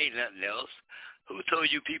 It ain't nothing else. Who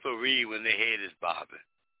told you people read when their head is bobbing?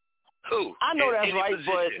 Who? I know that's right,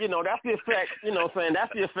 position. But, that's the effect,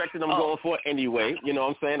 that's the effect that I'm going for anyway. You know what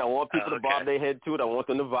I'm saying? I want people to bob their head to it. I want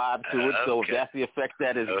them to vibe to it. So if that's the effect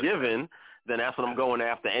that is given, then that's what I'm going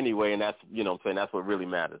after anyway, and that's, that's what really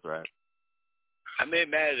matters, right? I mean, it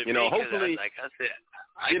matters to me hopefully, like I said,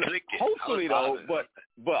 I clicked it. Hopefully, though, but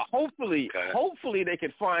hopefully they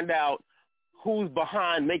could find out who's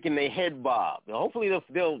behind making their head bob. Hopefully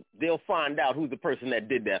they'll find out who's the person that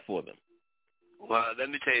did that for them. Well, let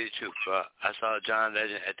me tell you the truth, bro. I saw John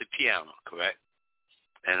Legend at the piano, correct?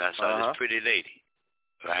 And I saw this pretty lady,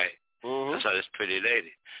 right? Mm-hmm. I saw this pretty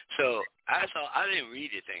lady. So I didn't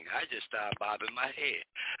read anything. I just started bobbing my head.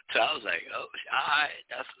 So I was like, oh, all right,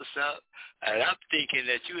 that's what's up. And I'm thinking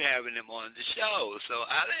that you having them on the show. So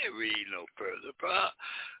I didn't read no further, bro.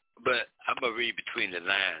 But I'm going to read between the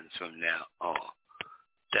lines from now on.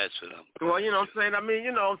 That's what I'm going Well, you know what I'm saying? I mean,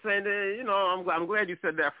 I'm glad you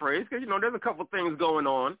said that phrase because, there's a couple things going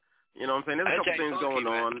on. You know what I'm saying? There's a couple things going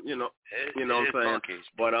on, you know what I'm saying? Funky.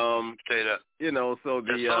 But, straight up. So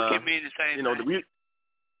the, does funky mean the same thing?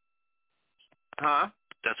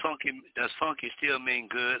 Does funky still mean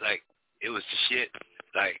good? Like, it was the shit?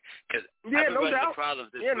 Like, because I've been running into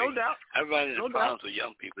problems this week. No doubt. I've been running into problems with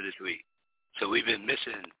young people this week. So we've been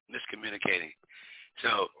miscommunicating.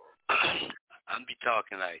 So I'm be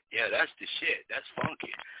talking like, yeah, that's the shit. That's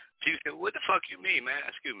funky. She said, what the fuck you mean, man?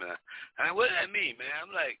 Excuse me. I mean, what does that mean, man?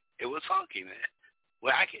 I'm like, it was funky, man.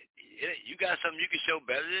 Well, you got something you can show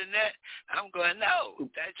better than that? I'm going, no,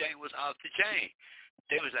 that chain was off the chain.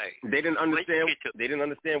 They was like, they didn't understand. They didn't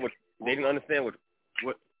understand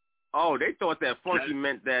what. Oh, they thought that funky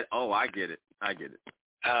meant that. Oh, I get it.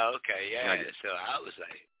 Oh, okay, yeah. So I was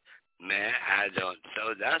like, man, I don't.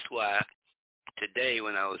 So that's why today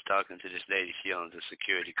when I was talking to this lady, she owns a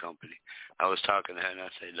security company. I was talking to her and I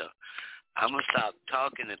said, look, I'm going to stop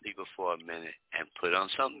talking to people for a minute and put on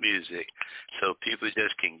some music so people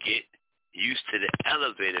just can get used to the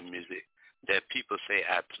elevator music that people say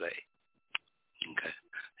I play. Okay.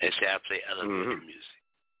 They say I play elevator music.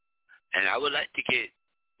 And I would like to get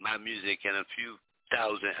my music in a few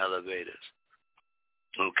thousand elevators.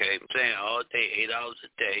 Okay. Playing all day, 8 hours a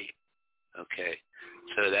day. Okay.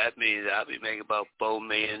 So that means I'll be making about $4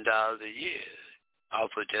 million a year off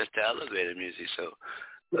of just the elevator music. So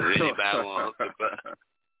if anybody want to hook a brother,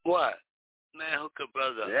 what? Man, hook a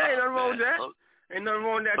brother. Yeah, ain't nothing wrong with that. Ain't nothing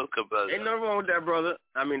wrong with that. Hook a brother. Ain't nothing wrong with that, brother.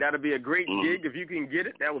 I mean, that'll be a great gig. If you can get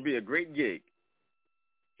it, that would be a great gig.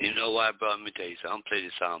 You know why, bro? Let me tell you something. I'm play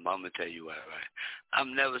this song, but I'm going to tell you why, right?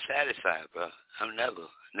 I'm never satisfied, bro. I'm never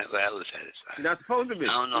ever satisfied. You're not supposed to be.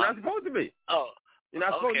 I don't know. You're not supposed to be. Oh. You're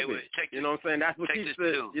not supposed to be. You know what I'm saying? That's what keeps that's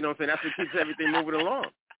what keeps everything moving along.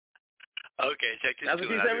 Okay, check this. That's what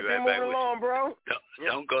keeps everything moving along, bro.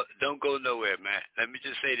 Don't go nowhere, man. Let me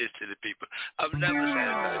just say this to the people. I'm never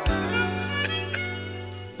satisfied.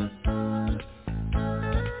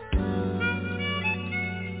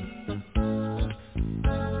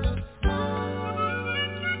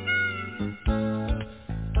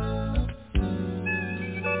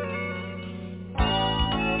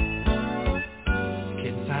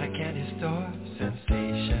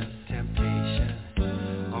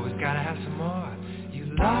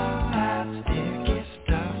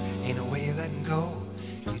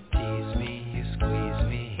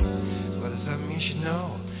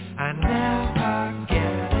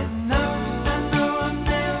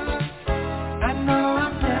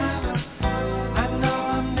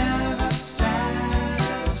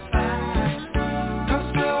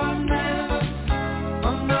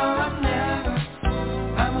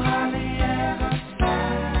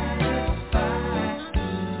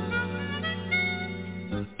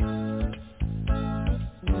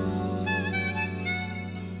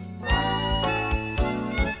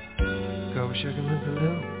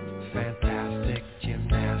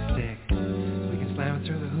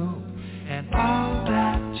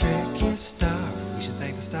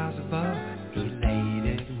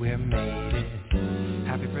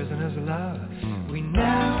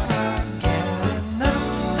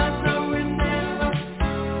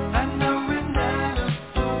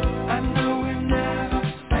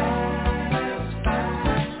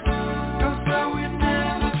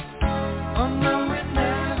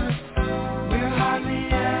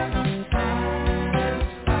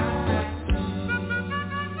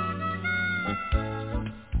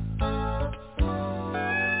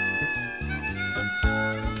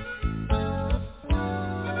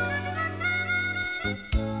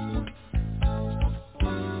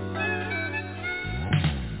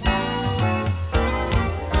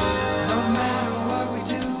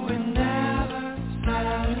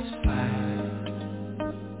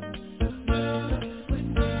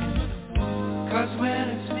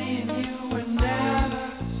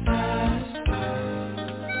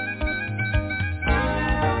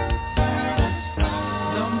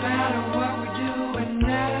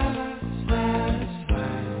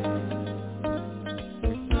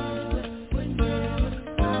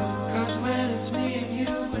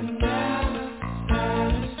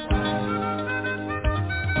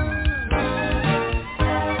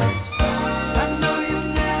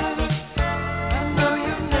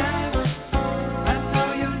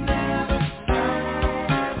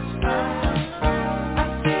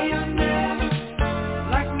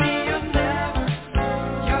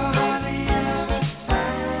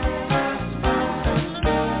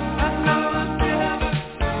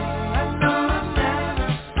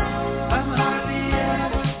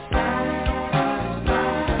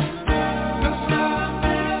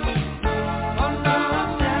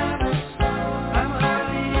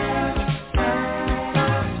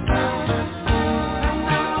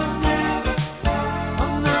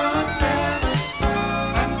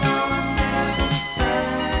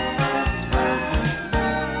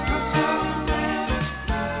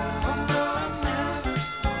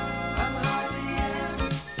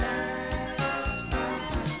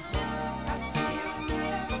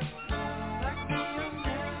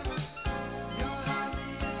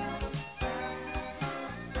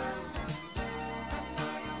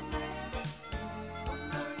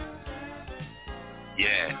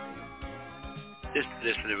 Yeah. This is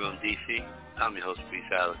Listening Room DC. I'm your host, Priest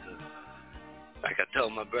Alica. Like I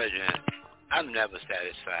told my brethren, I'm never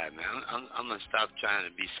satisfied, man. I'm going to stop trying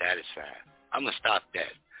to be satisfied. I'm going to stop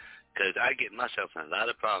that. Because I get myself in a lot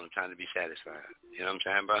of problems trying to be satisfied. You know what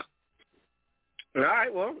I'm saying, bro? All right,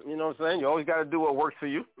 well, you know what I'm saying? You always got to do what works for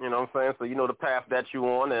you, you know what I'm saying? So you know the path that you're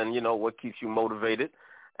on and, you know, what keeps you motivated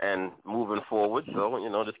and moving forward. So, you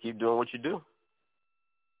know, just keep doing what you do.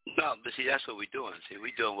 No, but see, that's what we're doing. See,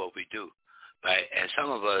 we're doing what we do, right? And some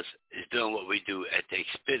of us is doing what we do at the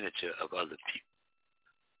expenditure of other people.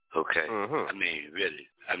 Okay? Mm-hmm. I mean,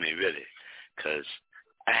 really. Because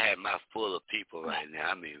I have my full of people right now.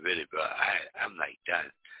 I mean, really, bro. I'm like done.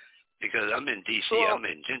 Because I'm in D.C. I'm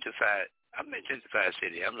in gentrified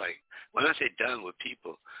city. I'm like, when I say done with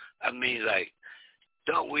people, I mean, like,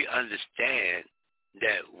 don't we understand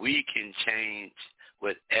that we can change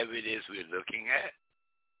whatever it is we're looking at?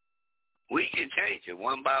 We can change it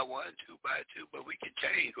one by one, two by two, but we can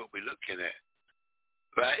change what we're looking at.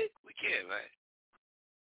 Right? We can, right?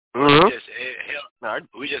 Mm-hmm.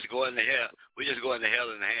 We just go into hell. We just go into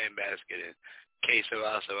hell in the handbasket and case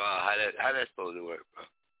around. How that's supposed to work, bro?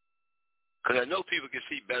 Because I know people can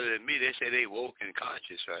see better than me. They say they woke and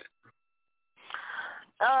conscious, right?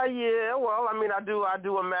 Yeah. Well, I mean, I do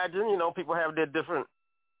imagine. You know, people have their different.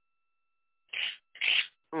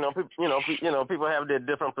 People have their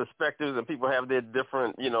different perspectives, and people have their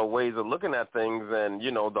different, you know, ways of looking at things, and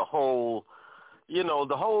the whole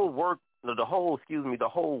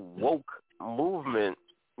woke movement.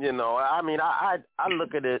 You know, I mean, I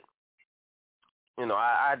look at it. You know,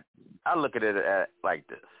 I look at it like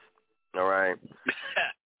this. All right.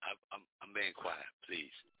 I'm being quiet,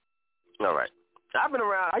 please. All right. I've been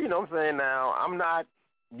around. You know what I'm saying? Now, I'm not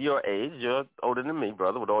your age. You're older than me,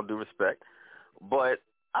 brother. With all due respect, but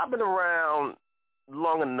I've been around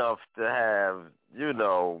long enough to have, you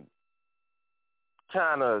know,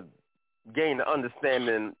 kind of gain an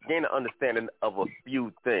understanding of a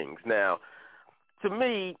few things. Now, to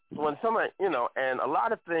me, when somebody, you know, and a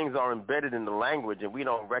lot of things are embedded in the language, and we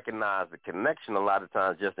don't recognize the connection a lot of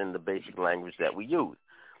times just in the basic language that we use.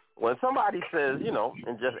 When somebody says, you know,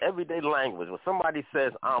 in just everyday language, when somebody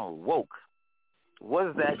says, I'm woke, what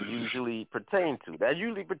does that usually pertain to? That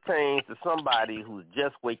usually pertains to somebody who's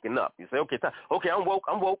just waking up. You say, okay, I'm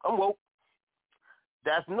woke.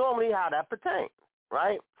 That's normally how that pertains,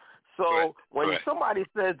 right? So when somebody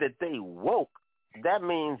says that they woke, that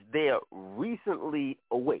means they're recently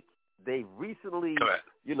awake. They recently,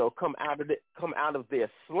 you know, come out of their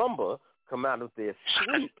slumber, come out of their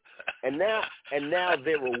sleep, and now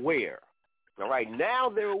they're aware. All right, now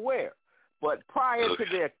they're aware. But prior to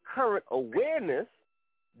their current awareness,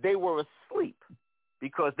 they were asleep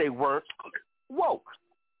because they weren't woke.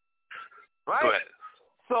 Right?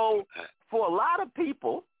 So for a lot of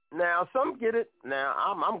people, now some get it. Now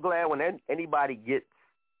I'm glad when anybody gets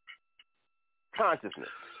consciousness,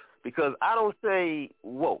 because I don't say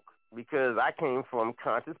woke because I came from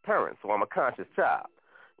conscious parents, so I'm a conscious child.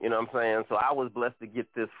 You know what I'm saying? So I was blessed to get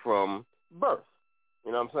this from birth.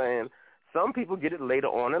 You know what I'm saying? Some people get it later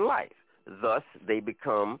on in life. Thus, they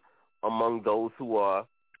become among those who are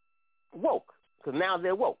woke, because now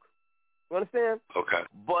they're woke. You understand? Okay.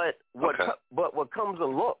 But what comes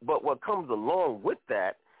along with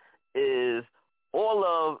that is all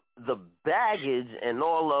of the baggage and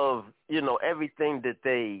all of, you know, everything that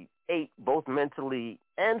they ate, both mentally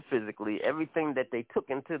and physically, everything that they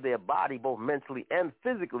took into their body, both mentally and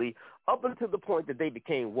physically, up until the point that they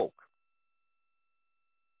became woke.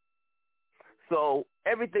 So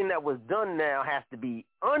everything that was done now has to be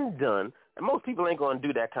undone, and most people ain't going to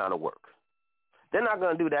do that kind of work. They're not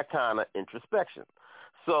going to do that kind of introspection.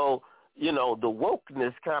 So, you know, the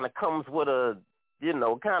wokeness kind of comes with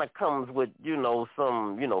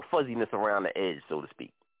some, you know, fuzziness around the edge, so to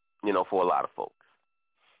speak, you know, for a lot of folks.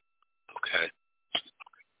 Okay.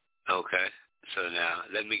 So now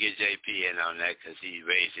let me get JP in on that, because he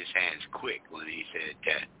raised his hands quick when he said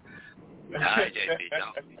that. All right, JP,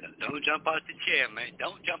 don't jump out the chair, man.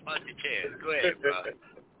 Don't jump out the chair. Go ahead, bro.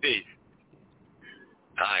 Peace.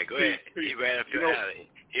 All right, go ahead. He ran up your alley.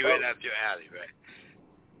 Right?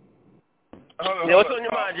 What's on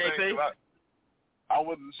your mind, JP? I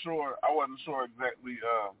wasn't sure exactly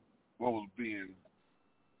what was being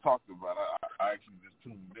talked about. I actually just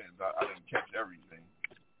tuned in. I didn't catch everything.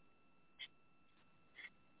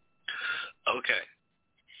 Okay.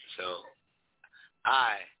 So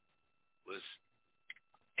I was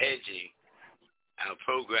edging our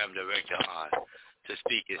program director on to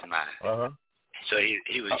speak his mind. So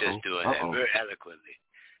he was just doing that very eloquently.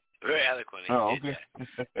 He did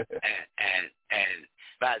that. And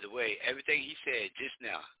By the way, everything he said just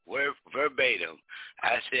now, verbatim,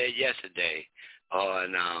 I said yesterday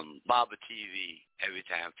on Baba TV, Every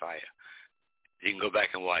Time Fire. You can go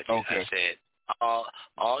back and watch it. I said all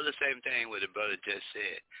the same thing what the brother just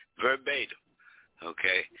said, verbatim.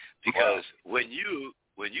 Okay, because when you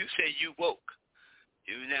say you woke,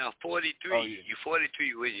 you now 43. You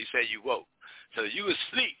 43 when you say you woke. So you were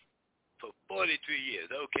asleep for 43 years.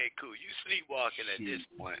 Okay, cool. You sleepwalking at this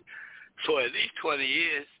point for at least 20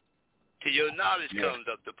 years till your knowledge comes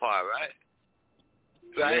up to par, right?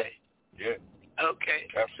 Right? Yeah. Okay.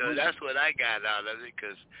 Absolutely. So that's what I got out of it,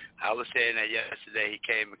 because I was saying that yesterday. He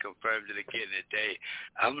came and confirmed it again today.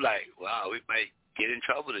 I'm like, wow, we might get in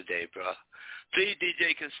trouble today, bro. Please,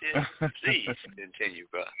 DJ Consent, please continue,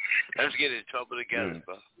 bro. Let's get in trouble together,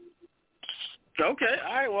 bro. Okay,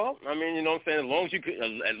 all right. Well, I mean, you know what I'm saying.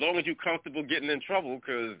 As long as you're comfortable getting in trouble,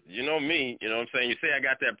 because you know me, you know what I'm saying. You say I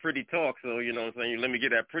got that pretty talk, so you know what I'm saying. You let me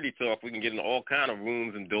get that pretty talk. We can get in all kind of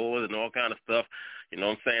rooms and doors and all kind of stuff. You know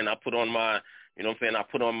what I'm saying. I put on my, you know what I'm saying. I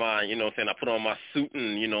put on my, you know what I'm saying. I put on my suit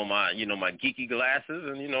and my geeky glasses,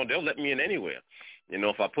 and they'll let me in anywhere. You know,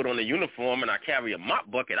 if I put on a uniform and I carry a mop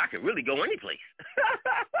bucket, I can really go any place.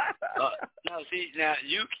 No, see, now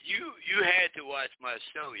you had to watch my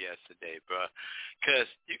show yesterday, bro, because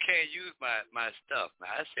you can't use my stuff. Man,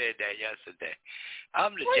 I said that yesterday.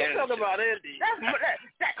 I'm the janitor. What are you talking about?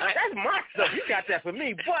 That's my stuff. You got that for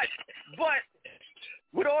me, but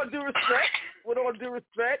with all due respect,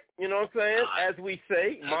 you know what I'm saying. As we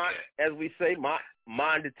say,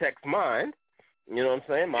 mind detects mind. You know what I'm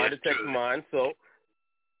saying. Mind detects mind. So.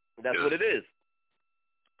 That's what it is.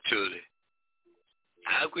 Truly.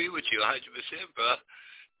 I agree with you 100%, bro,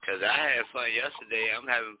 because I had fun yesterday. I'm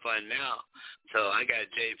having fun now. So I got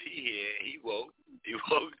JP here. He woke. You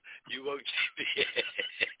woke JP.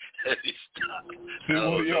 Let me stop. I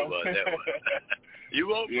don't know about that one. You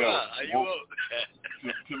woke, bro. You woke.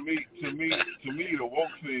 to me, the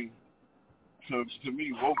woke thing, to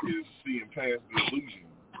me, woke is seeing past the illusion.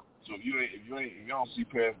 So if you don't see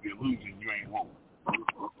past the illusion, you ain't woke.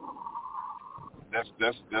 That's my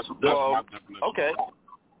definition. Okay.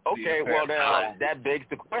 Well, now that begs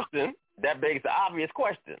the question. That begs the obvious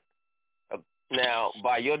question. Now,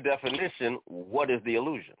 by your definition, what is the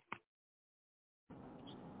illusion?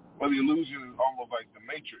 Well, the illusion is almost like the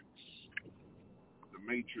Matrix. The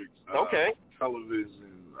Matrix.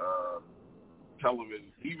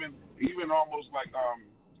 Television. Even almost like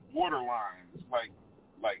borderlines. Like.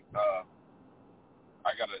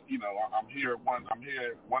 I gotta, I'm here. One side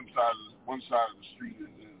of the street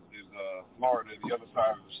is Florida, the other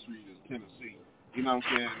side of the street is Tennessee. You know what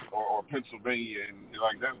I'm saying, or Pennsylvania, and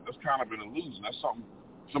like that's kind of an illusion. That's something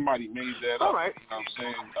somebody made that up. Right. You know what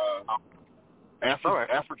I'm saying?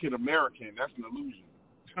 African American. That's an illusion.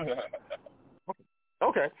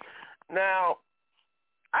 Okay. Now,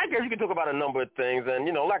 I guess you can talk about a number of things, and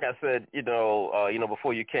like I said,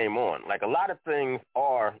 before you came on, like a lot of things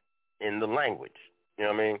are in the language. You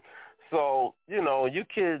know what I mean? So, you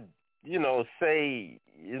could, say,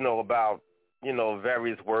 about,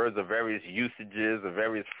 various words or various usages or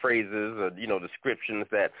various phrases or, descriptions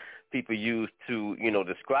that people use to,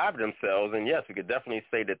 describe themselves. And, yes, we could definitely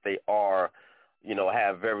say that they are,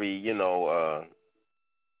 have very,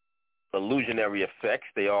 illusionary effects.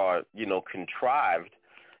 They are, contrived,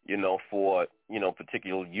 for,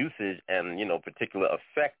 particular usage and, particular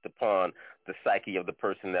effect upon the psyche of the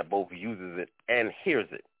person that both uses it and hears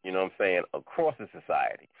it, across the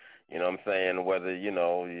society. You know what I'm saying? Whether you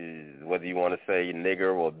want to say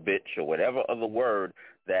nigger or bitch or whatever other word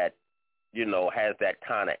that, has that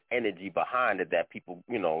kind of energy behind it that people,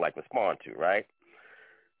 like respond to, right?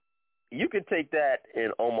 You could take that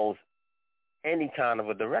in almost any kind of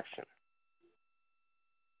a direction.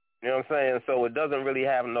 You know what I'm saying? So it doesn't really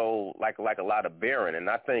have no, like a lot of bearing. And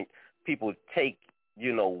I think people take,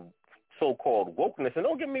 so-called wokeness, and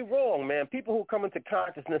don't get me wrong, man, people who come into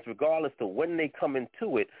consciousness, regardless to when they come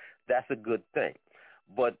into it, that's a good thing.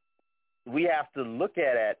 But we have to look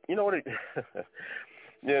at it,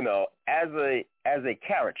 as a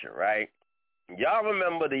character, right? Y'all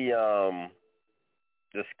remember the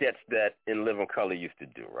sketch that In Living Color used to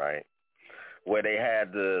do, right? Where they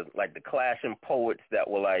had the clashing poets that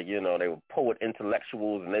were like, they were poet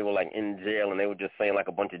intellectuals, and they were like in jail, and they were just saying like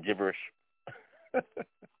a bunch of gibberish.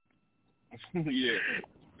 Yeah.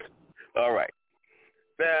 All right.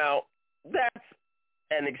 Now, that's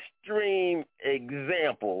an extreme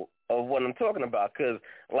example of what I'm talking about, because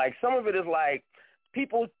like some of it is like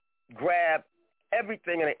people grab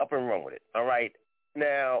everything and they up and run with it. All right.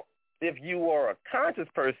 Now, if you are a conscious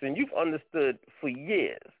person, you've understood for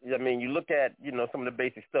years. I mean, you look at, some of the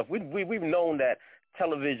basic stuff. We've known that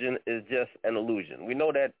television is just an illusion. We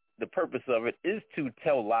know that the purpose of it is to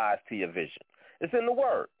tell lies to your vision. It's in the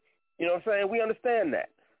word. You know what I'm saying? We understand that.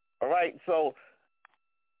 All right? So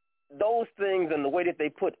those things and the way that they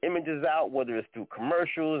put images out, whether it's through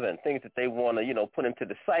commercials and things that they want to, put into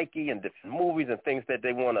the psyche and different movies and things that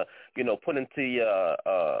they want to, put into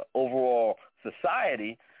overall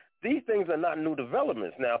society, these things are not new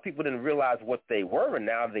developments. Now, people didn't realize what they were, and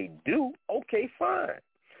now they do. Okay, fine.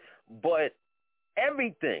 But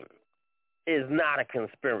everything is not a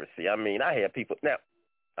conspiracy. I mean, I hear people – now,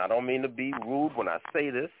 I don't mean to be rude when I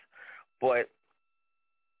say this, but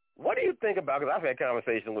what do you think about – because I've had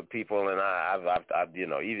conversations with people, and I've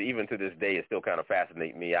even to this day, it still kind of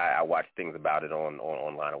fascinates me. I watch things about it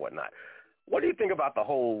online and whatnot. What do you think about the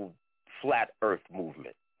whole flat earth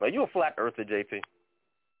movement? Are you a flat earther, JP?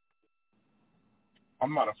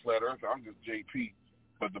 I'm not a flat earther. I'm just JP.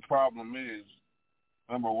 But the problem is,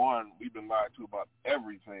 number one, we've been lied to about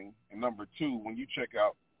everything. And number two, when you check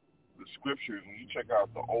out the scriptures, when you check out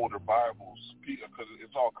the older Bibles, because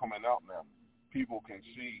it's all coming out now, people can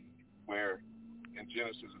see where in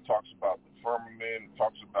Genesis it talks about the firmament, it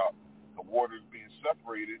talks about the waters being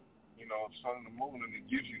separated, the sun and the moon, and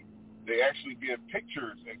they actually give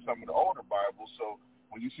pictures in some of the older Bibles. So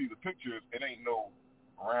when you see the pictures, it ain't no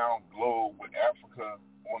round globe with Africa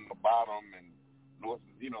on the bottom and north,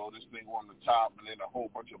 this thing on the top, and then a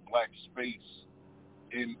whole bunch of black space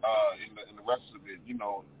in the rest of it.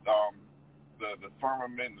 The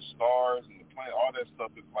firmament, the stars, and the planet, all that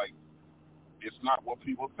stuff is like, it's not what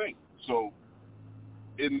people think. So,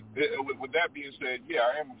 with that being said, yeah,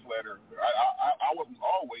 I am a flat earther. I wasn't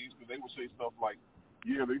always, because they would say stuff like,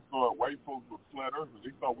 yeah, they thought white folks were flat earthers.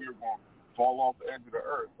 They thought we were going to fall off the edge of the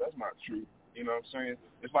earth. That's not true. You know what I'm saying?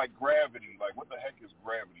 It's like gravity. Like, what the heck is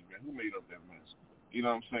gravity, man? Who made up that mess? You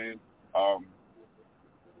know what I'm saying?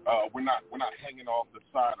 We're not hanging off the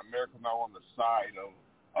side. America's not on the side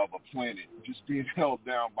of a planet, just being held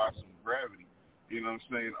down by some gravity. You know what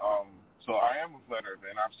I'm saying? So I am a flat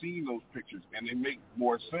earther, and I've seen those pictures, and they make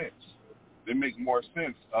more sense. They make more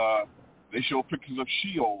sense. They show pictures of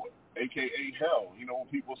Sheol, a.k.a. hell.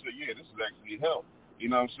 When people say, yeah, this is actually hell.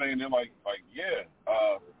 You know what I'm saying? They're like, yeah,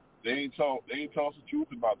 they ain't tell us the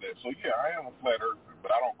truth about that. So, yeah, I am a flat earther,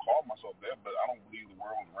 but I don't call myself that, but I don't believe the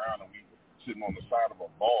world's round and we sitting on the side of a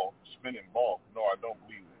ball, spinning ball. No, I don't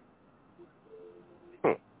believe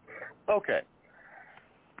that. Okay.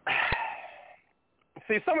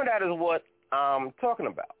 See, some of that is what I'm talking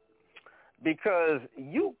about, because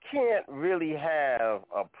you can't really have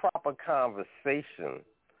a proper conversation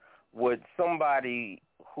with somebody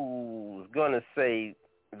who's going to say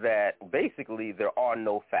that basically there are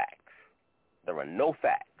no facts. There are no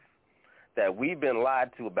facts. That we've been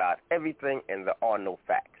lied to about everything and there are no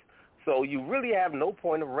facts. So you really have no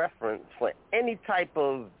point of reference for any type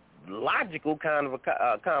of logical kind of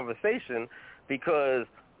a conversation, because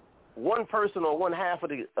one person or one half of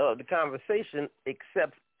the conversation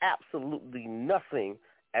accepts absolutely nothing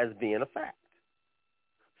as being a fact.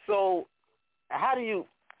 So how do you,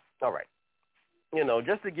 all right,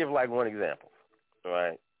 just to give like one example, all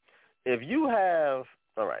right, if you have,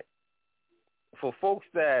 all right, for folks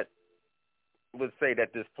that would say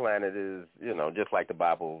that this planet is, just like the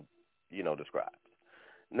Bible, describes.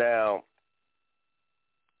 Now,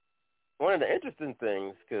 one of the interesting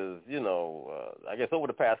things, because, I guess over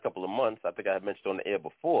the past couple of months, I think I had mentioned on the air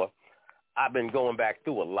before, I've been going back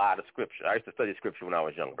through a lot of scripture. I used to study scripture when I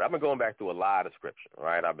was younger, but I've been going back through a lot of scripture,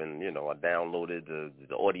 right? I've been, I downloaded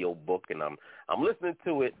the audio book, and I'm listening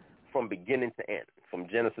to it from beginning to end, from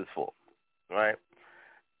Genesis 4, right?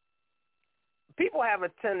 People have a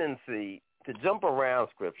tendency to jump around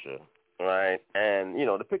scripture, right, and,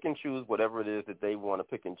 to pick and choose whatever it is that they want to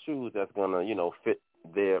pick and choose that's going to, fit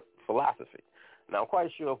their philosophy. Now, I'm quite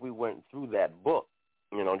sure if we went through that book,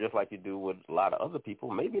 just like you do with a lot of other people,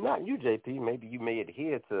 maybe not you, JP, maybe you may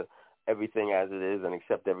adhere to everything as it is and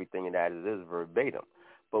accept everything as it is verbatim.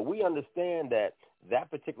 But we understand that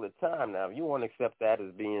particular time, now, if you want to accept that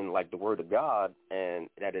as being like the word of God and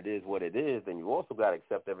that it is what it is, then you also got to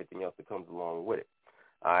accept everything else that comes along with it.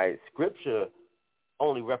 All right, scripture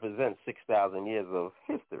only represents 6,000 years of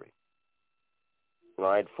history. All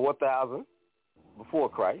right, 4,000 before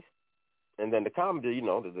Christ, and then the common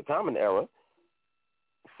era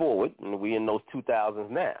forward, and we in those 2000s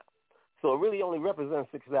now. So it really only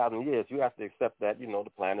represents 6,000 years. You have to accept that, the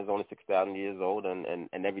planet is only 6,000 years old and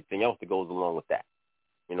everything else that goes along with that.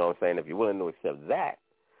 You know what I'm saying? If you're willing to accept that,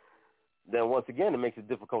 then once again, it makes it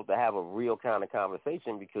difficult to have a real kind of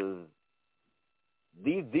conversation, because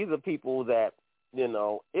these are people that,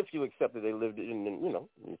 if you accept that they lived in,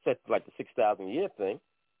 you said like the 6,000 year thing,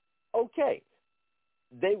 okay.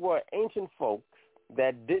 they were ancient folks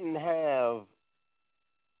that didn't have,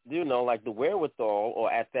 like the wherewithal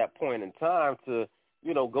or at that point in time to,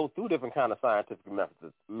 go through different kind of scientific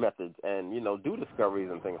methods and, do discoveries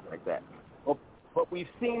and things like that. But we've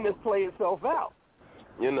seen this play itself out.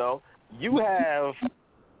 You have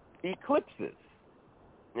eclipses.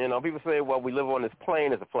 People say, well, we live on this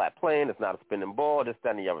plane. It's a flat plane. It's not a spinning ball, this,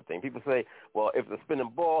 that, and the other thing. People say, well, if it's a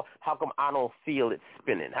spinning ball, how come I don't feel it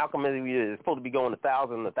spinning? How come it's supposed to be going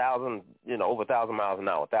 1,000, over 1,000 miles an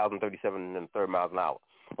hour, 1,037 and a third miles an hour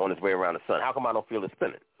on its way around the sun? How come I don't feel it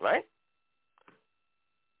spinning, right?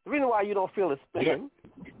 The reason why you don't feel it spinning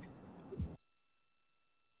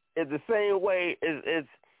is the same way it's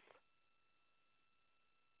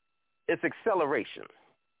acceleration,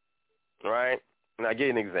 right? And I'll give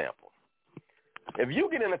you an example. If you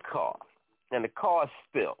get in a car and the car is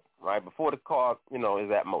still, right, before the car,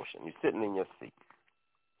 is at motion, you're sitting in your seat,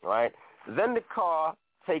 right? Then the car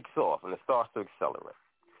takes off and it starts to accelerate.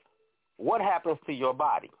 What happens to your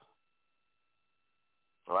body?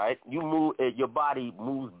 Right? Your body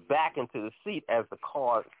moves back into the seat as the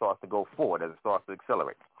car starts to go forward, as it starts to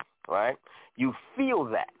accelerate, right? You feel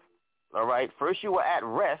that, all right? First you were at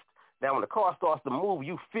rest. Now, when the car starts to move,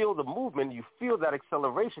 you feel the movement. You feel that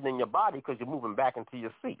acceleration in your body because you're moving back into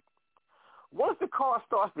your seat. Once the car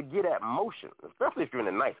starts to get at motion, especially if you're in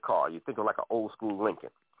a nice car, you think of like an old school Lincoln,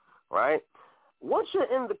 right? Once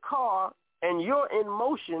you're in the car and you're in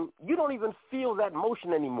motion, you don't even feel that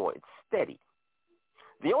motion anymore. It's steady.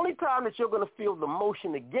 The only time that you're going to feel the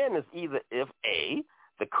motion again is either if, A,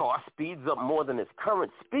 the car speeds up more than its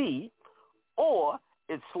current speed, or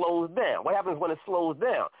it slows down. What happens when it slows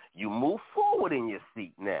down? You move forward in your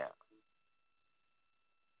seat now.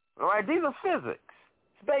 All right? These are physics.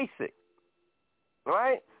 It's basic. All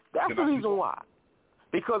right? That's the reason why.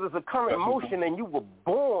 Because it's a current motion and you were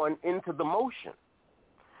born into the motion.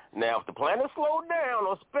 Now, if the planet slowed down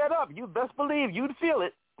or sped up, you best believe you'd feel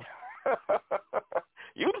it.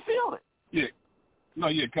 You'd feel it. Yeah. No,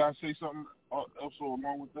 yeah. Can I say something also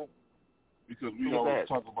along with that? Because we always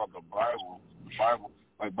talk about the Bible.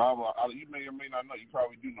 Like Bible, you may or may not know. You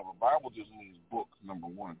probably do know, but Bible just means book, number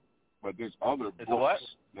one. But there's other books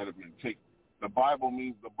that have been taken. The Bible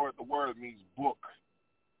means the word means book.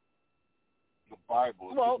 The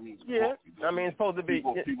Bible means book. I mean, it's supposed to be,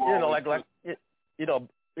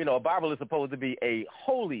 a Bible is supposed to be a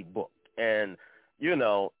holy book, and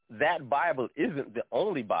that Bible isn't the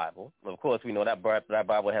only Bible. Of course, we know that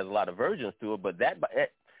Bible has a lot of versions to it, but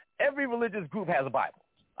every religious group has a Bible.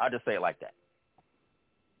 I'll just say it like that.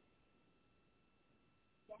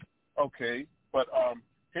 Okay, but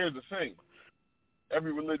here's the thing: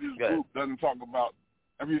 every religious group doesn't talk about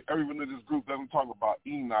every religious group doesn't talk about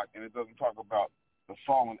Enoch, and it doesn't talk about the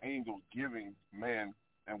fallen angels giving men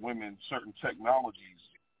and women certain technologies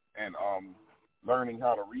and learning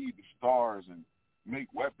how to read the stars and make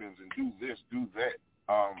weapons and do this, do that.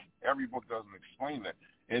 Every book doesn't explain that,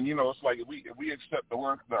 and it's like if we accept the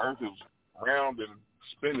earth is round and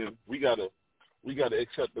spinning, we gotta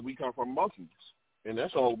accept that we come from monkeys. And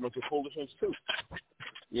that's a whole bunch of foolishness too.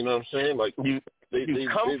 You know what I'm saying? Like you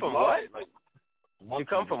come from what? Like, you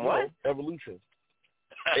come from what? Evolution.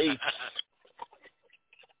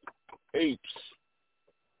 Apes.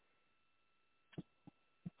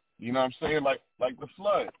 You know what I'm saying? Like the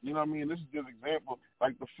flood. You know what I mean? This is just an example.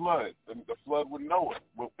 Like the flood. The flood would know it.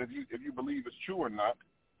 Well, if you believe it's true or not.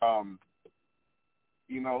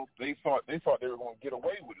 They thought they were going to get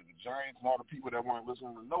away with it. The giants and all the people that weren't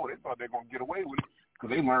listening to Noah, they thought they were going to get away with it because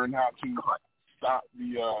they learned how to stop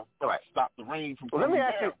the rain from coming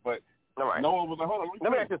down. But Noah was like, hold on.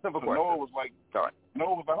 Let me ask you a simple question. Noah was like,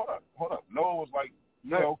 hold up. Noah was like,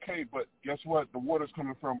 yeah, okay, but guess what? The water's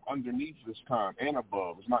coming from underneath this time and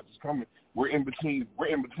above. It's not just coming. We're in between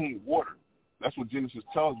water. That's what Genesis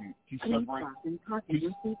tells you. He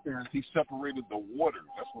separated the water.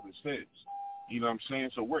 That's what it says. You know what I'm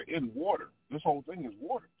saying? So we're in water. This whole thing is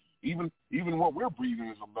water. Even what we're breathing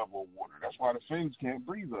is a level of water. That's why the fins can't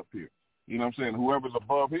breathe up here. You know what I'm saying? Whoever's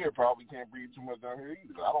above here probably can't breathe too much down here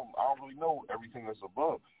either. I don't really know everything that's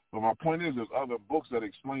above. But my point is, there's other books that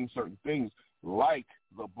explain certain things, like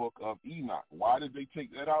the book of Enoch. Why did they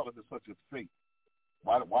take that out if it's such a fake?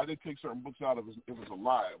 Why did they take certain books out if it's a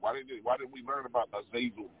lie? Why didn't we learn about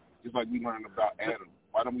Azazel just like we learned about Adam?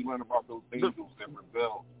 Why didn't we learn about those angels that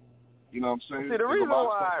rebelled? You know what I'm saying? See, the reason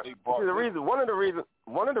why, one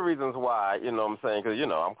of the reasons why, you know what I'm saying, because,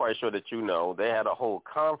 I'm quite sure that they had a whole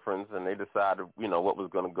conference and they decided, what was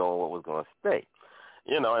going to go and what was going to stay.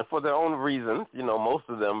 And for their own reasons, most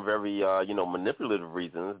of them very, manipulative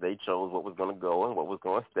reasons, they chose what was going to go and what was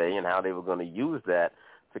going to stay and how they were going to use that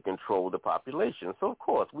to control the population. So, of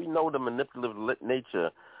course, we know the manipulative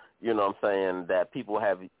nature, you know what I'm saying, that people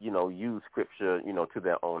have, used Scripture, to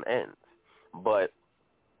their own ends. But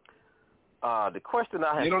the question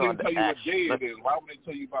I have they don't even tell you ask, what day it is. Why would they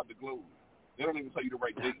tell you about the globe? They don't even tell you the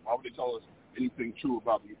right date. Why would they tell us anything true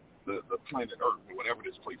about the planet Earth or whatever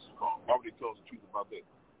this place is called? Why would they tell us the truth about that?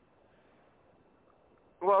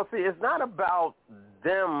 Well, see, it's not about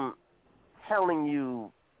them telling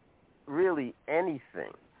you really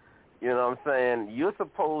anything. You know what I'm saying? You're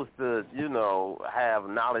supposed to, have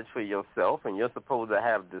knowledge for yourself, and you're supposed to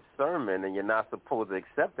have discernment, and you're not supposed to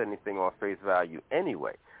accept anything on face value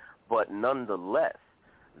anyway. But nonetheless,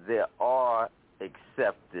 there are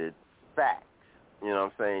accepted facts. You know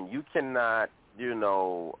what I'm saying? You cannot,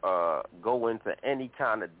 go into any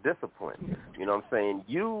kind of discipline. You know what I'm saying?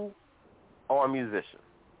 You are a musician,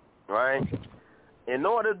 right? In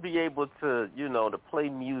order to be able to, to play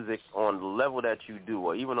music on the level that you do,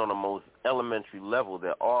 or even on the most elementary level,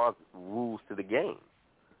 there are rules to the game.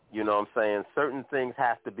 You know what I'm saying? Certain things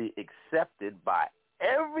have to be accepted by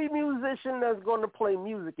every musician that's going to play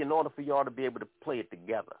music in order for y'all to be able to play it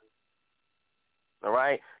together. All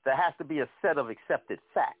right? There has to be a set of accepted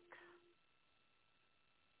facts.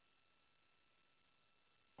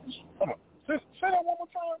 Hold on. Say that one more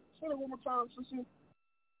time. Say that one more time, sister.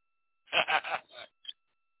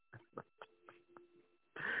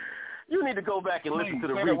 You need to go back and listen to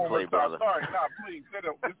the replay, brother. Sorry, please say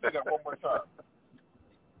that one more time.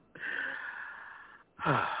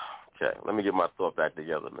 Okay, let me get my thought back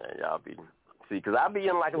together, man. Y'all be because I be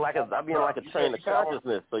in like a train of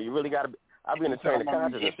consciousness. So you really got to. I be in a train of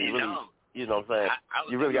consciousness. So you really, you know what I'm saying?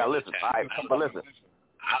 You really got to listen. All right, but listen.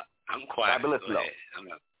 I'm quiet. But listen,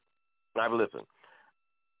 listen.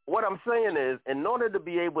 What I'm saying is, in order to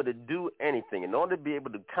be able to do anything, in order to be able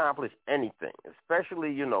to accomplish anything,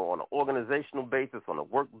 especially, on an organizational basis, on a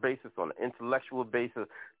work basis, on an intellectual basis,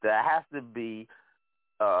 there has to be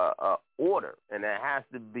order, and there has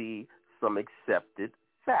to be some accepted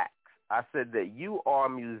facts. I said that you are a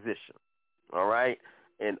musician, all right?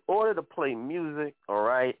 In order to play music, all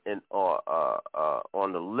right, and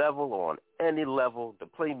on the level or on any level, to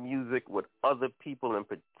play music with other people in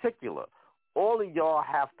particular, all of y'all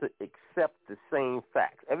have to accept the same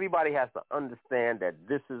facts. Everybody has to understand that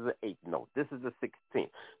this is an eighth note. This is a 16th.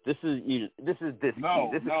 This is this. No,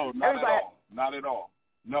 this no, is, not at all. Not at all.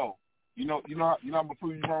 No. You know I'm gonna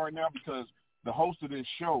prove you wrong right now because the host of this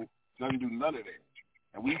show doesn't do none of that,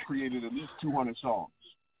 and we created at least 200 songs.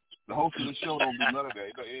 The host of the show don't do none of that.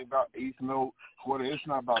 It ain't about eighth note, quarter. It's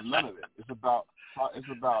not about none of that. It's about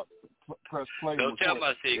press play. Don't tell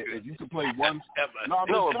my secret. If you can play one,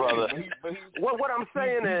 no, brother. But what I'm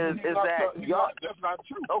saying is that y'all. That's not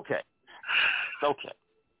true. Okay.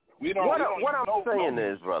 We don't. What I'm saying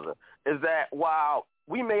is, brother, is that while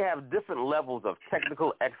we may have different levels of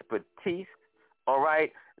technical expertise, all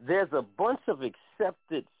right, there's a bunch of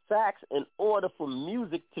accepted facts in order for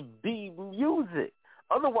music to be music.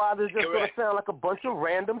 Otherwise, it's just going to sound like a bunch of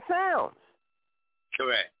random sounds.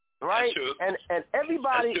 Correct. Right? That's true. And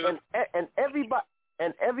everybody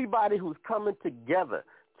and everybody who's coming together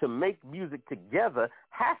to make music together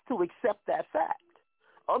has to accept that fact.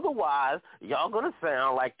 Otherwise, y'all going to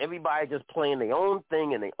sound like everybody just playing their own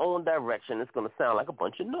thing in their own direction. It's going to sound like a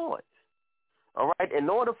bunch of noise. All right? In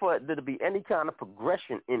order for there to be any kind of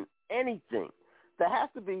progression in anything, there has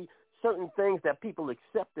to be certain things that people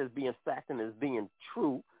accept as being fact and as being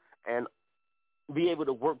true and be able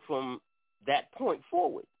to work from that point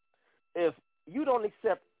forward. If you don't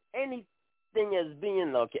accept anything as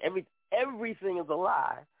being everything is a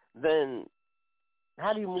lie, then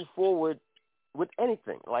how do you move forward with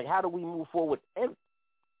anything? Like, how do we move forward? It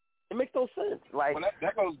makes no sense. Like, well,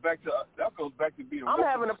 that goes back to being. I'm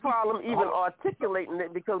having a problem even articulating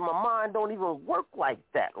it because my mind don't even work like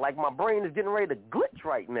that. Like, my brain is getting ready to glitch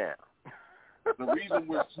right now. The reason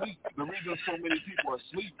so many people are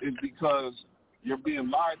asleep is because you're being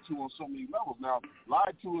lied to on so many levels. Now,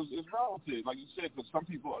 lied to is relative, like you said, because some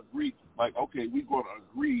people agree, like, okay, we're going to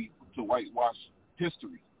agree to whitewash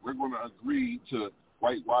history. We're going to agree to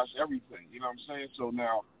whitewash everything. You know what I'm saying? So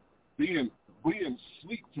now, being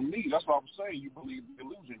asleep, to me, that's what I'm saying. You believe the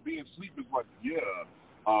illusion. Being asleep is like,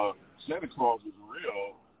 Santa Claus is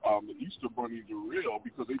real. The Easter bunnies are real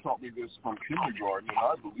because they taught me this from kindergarten, and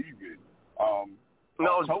I believe it.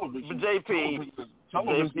 No, television, JP, that's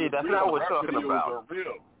real. not what we're talking about.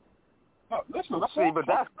 No, listen, that's what I'm talking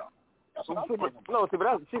about. That's what I'm talking about. No, that's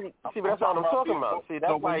what I'm talking about. See,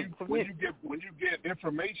 that's so when you get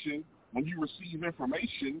information, when you receive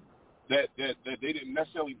information that they didn't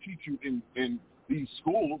necessarily teach you in these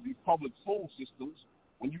schools, these public school systems,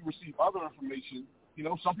 when you receive other information You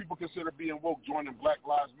know, some people consider being woke joining Black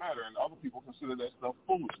Lives Matter, and other people consider that stuff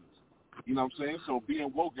foolishness. You know what I'm saying? So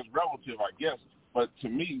being woke is relative, I guess. But to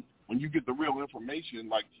me, when you get the real information,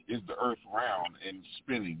 like, is the earth round and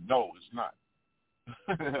spinning? No, it's not.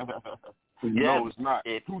 No, it's not.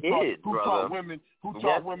 Who taught women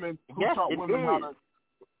how to...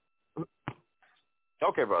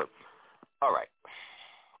 Okay, brother. All right.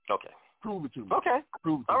 Okay. Prove it to me. Okay.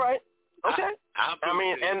 Prove it to All me. right. Okay. I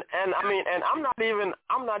mean, and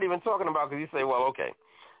I'm not even talking about, because you say, well, okay,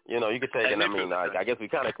 you know, you could take it. I mean, I guess we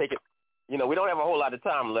kind of take it. You know, we don't have a whole lot of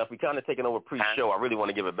time left. We kind of taking over pre-show. I really want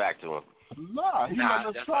to give it back to him. Nah, he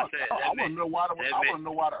letting us talk. I want to know why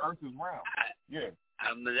the earth is round.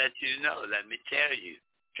 I'm gonna let you know. Let me tell you.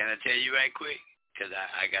 Can I tell you right quick? Because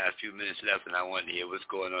I got a few minutes left, and I want to hear what's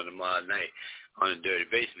going on tomorrow night on the Dirty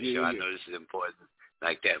Basement Show. I know this is important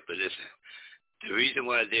like that, but listen. The reason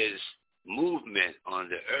why there's movement on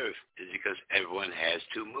the earth is because everyone has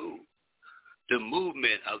to move. The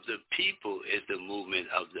movement of the people is the movement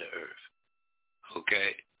of the earth.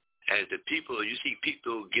 Okay? As the people, you see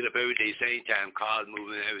people get up every day, same time, cars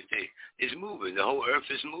moving, everything. It's moving. The whole earth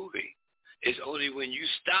is moving. It's only when you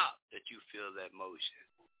stop that you feel that motion.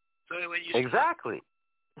 It's only when you stop. Exactly.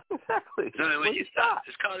 It's only when you stop.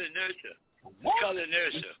 It's called inertia. What? It's called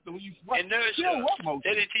inertia. Inertia.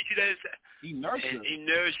 They didn't teach you that.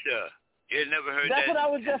 Inertia. You never heard that? That's what I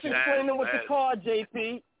was just explaining with the car,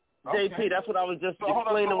 JP. Okay. JP, that's what I was just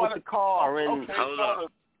explaining with the car. And hold on.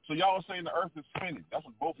 So y'all were saying the earth is spinning. That's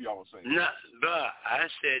what both of y'all were saying. No, bro, I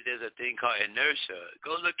said there's a thing called inertia.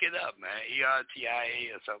 Go look it up, man.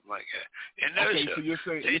 ERTIA or something like that. Inertia. Okay, so you're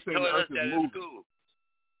saying they the taught us earth is that moving. in school.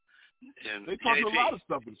 They taught you a lot of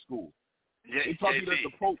stuff in school. They taught you that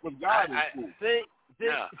the Pope was God in school. See,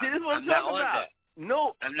 this is what I'm talking about.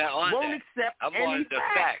 No, I'm not on won't that. accept I'm any on the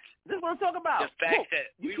facts. This is what I'm talking about. The fact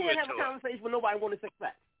that you we can't were have a taught. conversation with nobody won't accept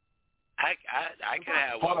facts. I can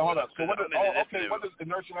have one. Hold on. So what does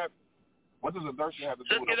inertia have? What does inertia have to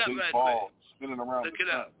do with a big ball spinning around? Look it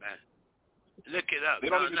up, man. Look it up.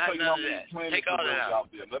 They don't even tell you how many planets there out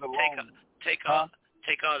there. Let alone take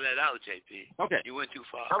all that out, JP. Okay. You went too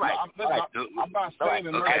far. All right. I'm not saying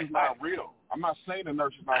inertia is not real. I'm not saying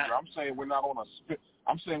inertia is not real. I'm saying we're not on a spin.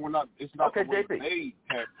 I'm saying we're not. It's not the way they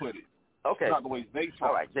have put it. Okay. It's not the way they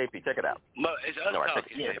talk. All right, JP, check it out. Well, it's us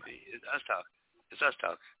talking, JP. It's us talking. It's us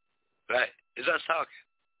talking. Right? It's us talking.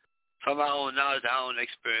 From our own knowledge, our own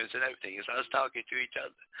experience, and everything. It's us talking to each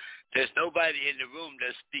other. There's nobody in the room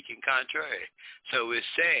that's speaking contrary. So we're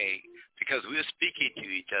saying, because we're speaking to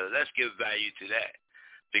each other, let's give value to that.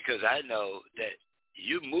 Because I know that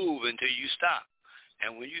you move until you stop.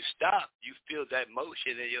 And when you stop, you feel that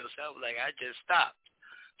motion in yourself like, I just stopped.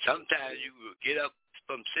 Sometimes you will get up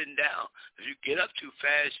from sitting down. If you get up too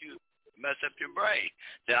fast, you mess up your brain,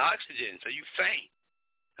 the oxygen, so you faint.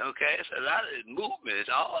 Okay? It's a lot of movement.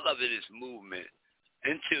 All of it is movement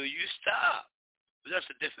until you stop. But that's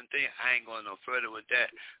a different thing. I ain't going no further with that.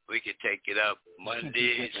 We can take it up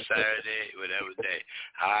Monday, Saturday, whatever day.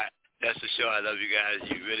 All right? That's the show. I love you guys.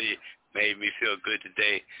 You really made me feel good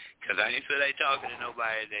today because I didn't feel like talking to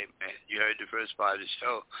nobody today, man. You heard the first part of the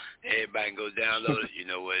show. Everybody can go download it. You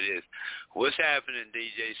know what it is. What's happening,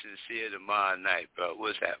 DJ Sincere, tomorrow night, bro?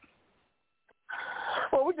 What's happening?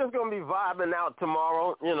 Well, we're just going to be vibing out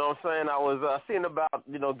tomorrow. You know what I'm saying? I was seeing about,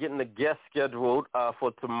 getting the guest scheduled for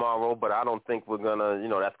tomorrow, but I don't think we're going to,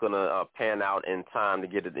 that's going to pan out in time to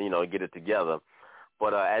get it, get it together.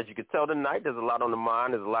 But as you can tell tonight, there's a lot on the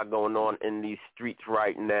mind. There's a lot going on in these streets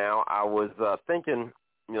right now. I was thinking,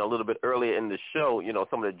 a little bit earlier in the show,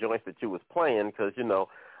 some of the joints that you was playing because,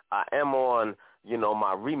 I am on,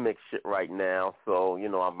 my remix shit right now. So,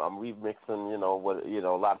 I'm remixing, what,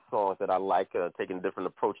 a lot of songs that I like, taking different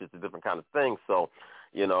approaches to different kind of things. So,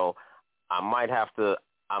 I might have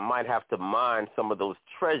to mine some of those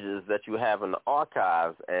treasures that you have in the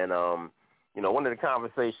archives and, one of the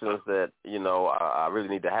conversations that, I really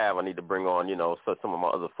need to have, I need to bring on, so some of my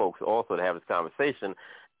other folks also to have this conversation,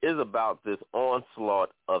 is about this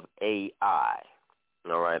onslaught of AI,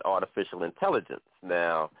 all right, artificial intelligence.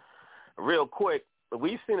 Now, real quick,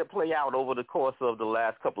 we've seen it play out over the course of the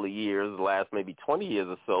last couple of years, the last maybe 20 years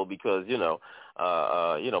or so, because,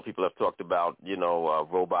 people have talked about,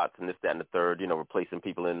 robots and this, that, and the third, replacing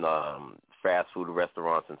people in fast food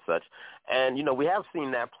restaurants and such. And, we have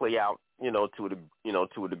seen that play out,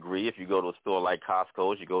 to a degree. If you go to a store like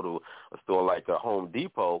Costco's, you go to a store like Home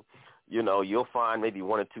Depot, you'll find maybe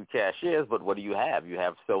one or two cashiers, but what do you have? You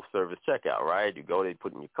have self-service checkout, right? You go, they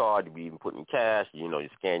put in your card, you even put in cash, you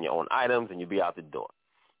scan your own items, and you be out the door,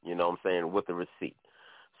 you know what I'm saying, with the receipt.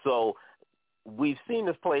 So we've seen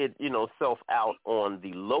this play, self out on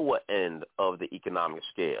the lower end of the economic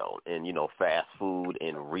scale in, fast food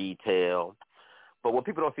and retail. But what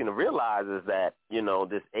people don't seem to realize is that,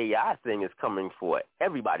 this AI thing is coming for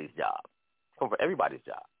everybody's job.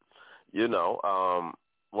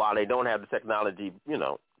 While they don't have the technology,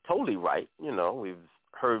 totally right,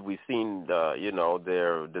 we've seen,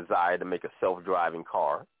 their desire to make a self-driving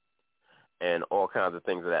car and all kinds of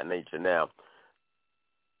things of that nature. Now,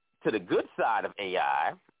 to the good side of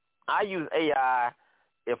AI, I use AI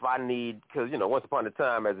if I need, because, once upon a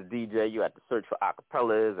time as a DJ, you had to search for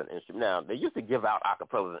acapellas and instruments. Now, they used to give out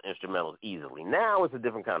acapellas and instrumentals easily. Now it's a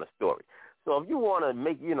different kind of story. So if you want to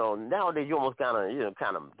make, nowadays you almost kind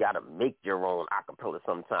of got to make your own acapella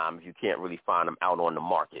sometimes. You can't really find them out on the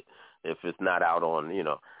market if it's not out on,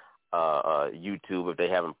 YouTube, if they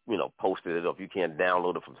haven't, posted it, or if you can't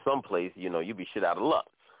download it from someplace, you'd be shit out of luck.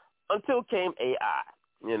 Until came AI.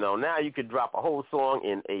 Now you could drop a whole song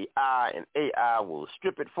in AI, and AI will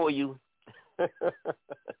strip it for you.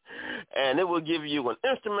 And it will give you an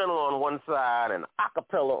instrumental on one side and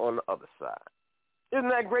acapella on the other side. Isn't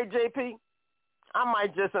that great, JP? I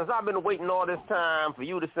might just, since I've been waiting all this time for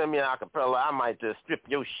you to send me an acapella, I might just strip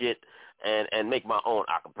your shit and make my own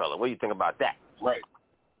acapella. What do you think about that? Right.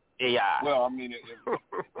 AI. Well, I mean,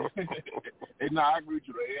 I agree with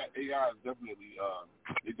you. The AI is definitely,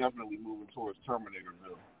 they're definitely moving towards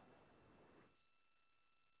Terminatorville.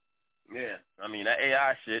 Yeah, I mean, that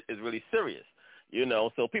AI shit is really serious.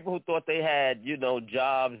 So people who thought they had,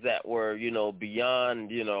 jobs that were,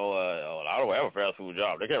 beyond, I don't have a fast food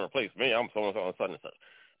job. They can't replace me. I'm so and so and such and such.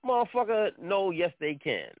 Motherfucker, no, yes, they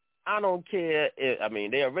can. I don't care.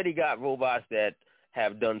 They already got robots that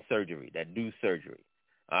have done surgery, that do surgery.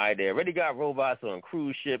 All right, they already got robots on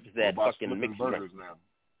cruise ships that robots fucking mix burgers now.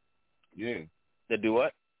 Yeah. They do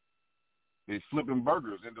what? They're flipping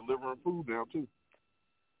burgers and delivering food now, too.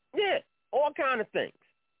 Yeah, all kind of things.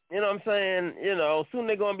 You know what I'm saying? Soon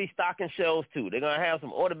they're going to be stocking shelves, too. They're going to have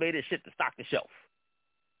some automated shit to stock the shelf.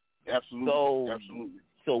 Absolutely. Absolutely.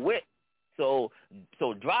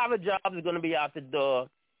 So driver jobs are going to be out the door.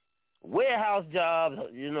 Warehouse jobs,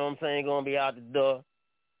 going to be out the door.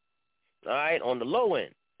 All right, on the low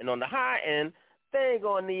end. And on the high end, they ain't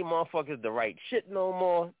going to need motherfuckers to write shit no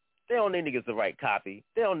more. They don't need niggas to write copy.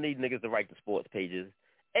 They don't need niggas to write the sports pages.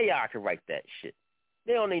 AI can write that shit.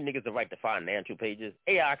 They don't need niggas to write the financial pages.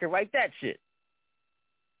 AI can write that shit.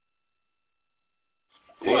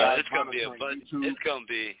 Well, it's gonna be a bunch. It's gonna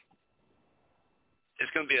be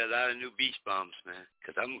a lot of new beach bums, man.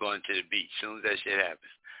 Because I'm going to the beach as soon as that shit happens.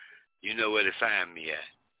 You know where to find me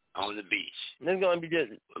at. On the beach. It's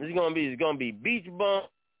gonna be beach bums.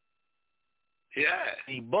 Yeah.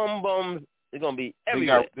 The bums. It's gonna be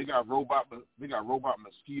everywhere. They got robot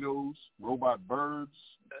mosquitoes, robot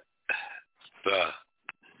birds. Bruh,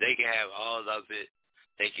 they can have all of it.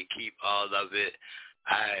 They can keep all of it.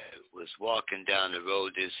 I was walking down the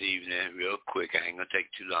road this evening real quick. I ain't gonna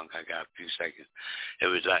take too long. I got a few seconds. It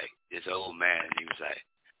was like this old man. He was like,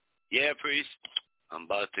 "Yeah, priest, I'm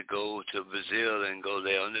about to go to Brazil and go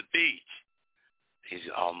there on the beach." He's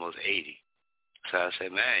almost 80. So I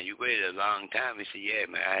said, "Man, you waited a long time." He said, "Yeah,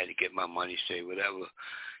 man, I had to get my money straight, whatever."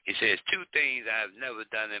 He says, 2 things I've never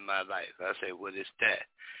done in my life. I said, "What is that?"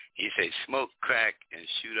 He said, "Smoke crack and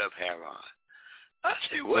shoot up heroin." I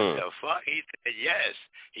said, "What the fuck?" He said, "Yes."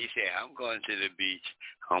 He said, "I'm going to the beach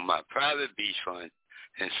on my private beach fund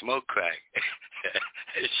and smoke crack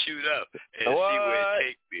and shoot up and see where it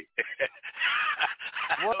takes me."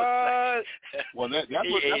 What? Well, that's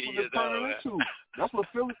what it's turning into. That's what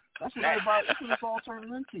it's all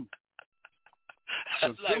turning into.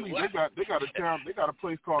 Philly, they got a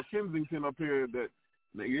place called Kensington up here that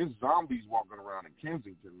there's zombies walking around in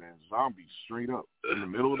Kensington, man. Zombies straight up in the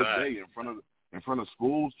middle of the day in front of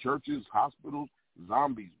schools, churches, hospitals.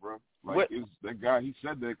 Zombies, bro. Like that guy, he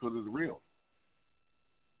said that because it's real.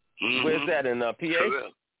 Mm-hmm. Where's that in PA?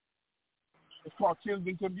 It's called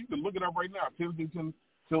Kensington. You can look it up right now. Kensington,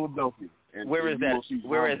 Philadelphia. And where is that?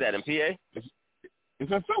 Where is that in PA?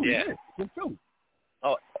 It's in Philly. Yeah, it's in Philly.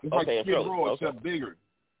 Oh, it's okay, like Skid Row, except bigger.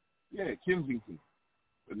 Yeah, Kensington.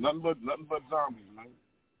 But nothing but zombies, man.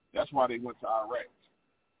 That's why they went to Iraq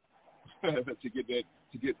to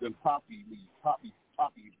get them poppy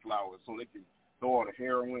flowers, so they can throw all the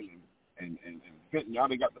heroin and fentanyl. Now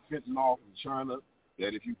they got the fentanyl from China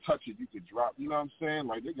that if you touch it, you could drop. You know what I'm saying?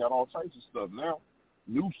 Like they got all types of stuff now,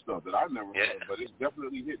 new stuff that I've never heard of, but it's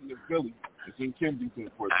definitely hitting in Philly. It's in Kensington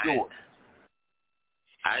for sure.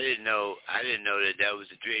 I didn't know that was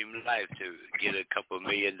a dream life to get a couple $1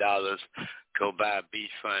 million, go buy a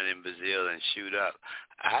beachfront in Brazil and shoot up.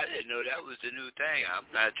 I didn't know that was the new thing. I'm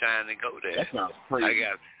not trying to go there. That sounds crazy.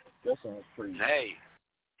 That sounds crazy. Hey.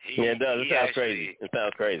 It does. It sounds crazy. It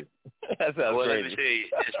sounds crazy. That sounds crazy. Let me tell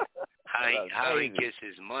you, how he gets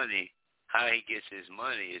his money. How he gets his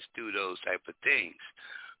money is through those type of things.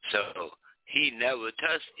 So he never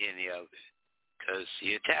touched any of it because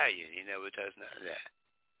he's Italian. He never touched none of that.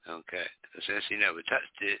 Okay. Since he never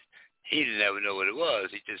touched it, he didn't ever know what it was.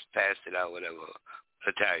 He just passed it out, whatever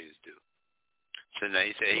Italians do. So now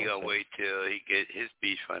he said he going to wait till he get his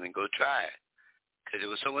beachfront and go try it. Because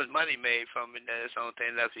there was so much money made from it that that's the only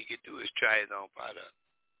thing left he could do is try his own product.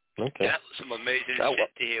 Okay. That was some amazing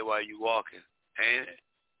shit to hear while you walking, ain't it?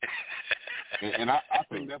 and I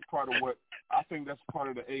think that's part of what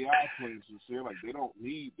the AI claims sincere. Like they don't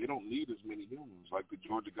need as many humans. Like the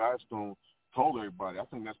Georgia Guidestone told everybody. I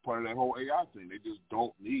think that's part of that whole AI thing. They just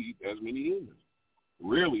don't need as many humans.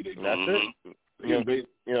 Really, they don't. That's it.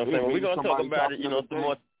 We're gonna talk about it. Some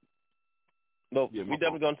more. No, we're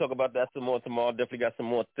definitely going to talk about that some more tomorrow. Definitely got some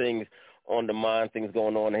more things on the mind, things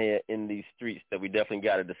going on here in these streets that we definitely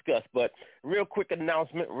got to discuss. But real quick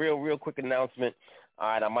announcement. All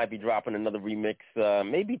right, I might be dropping another remix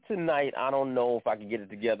maybe tonight. I don't know if I can get it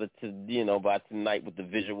together by tonight with the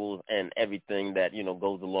visuals and everything that,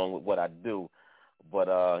 goes along with what I do. But,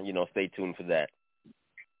 stay tuned for that.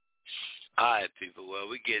 All right, people. Well,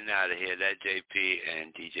 we're getting out of here. That JP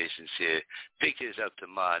and DJ Sincere. Pick this up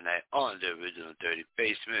tomorrow night on the original Dirty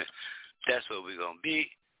Basement. That's where we're going to be,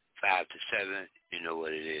 5 to 7. You know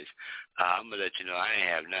what it is. I'm going to let you know I ain't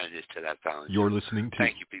have none of this till I found you. You're listening to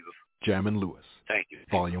Thank you, people. Jammin' Lewis. Thank you.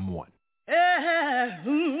 Volume 1. The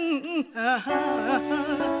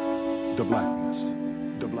blackness. The blackness.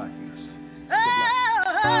 The blackness.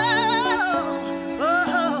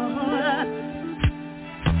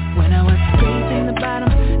 When I was raised in the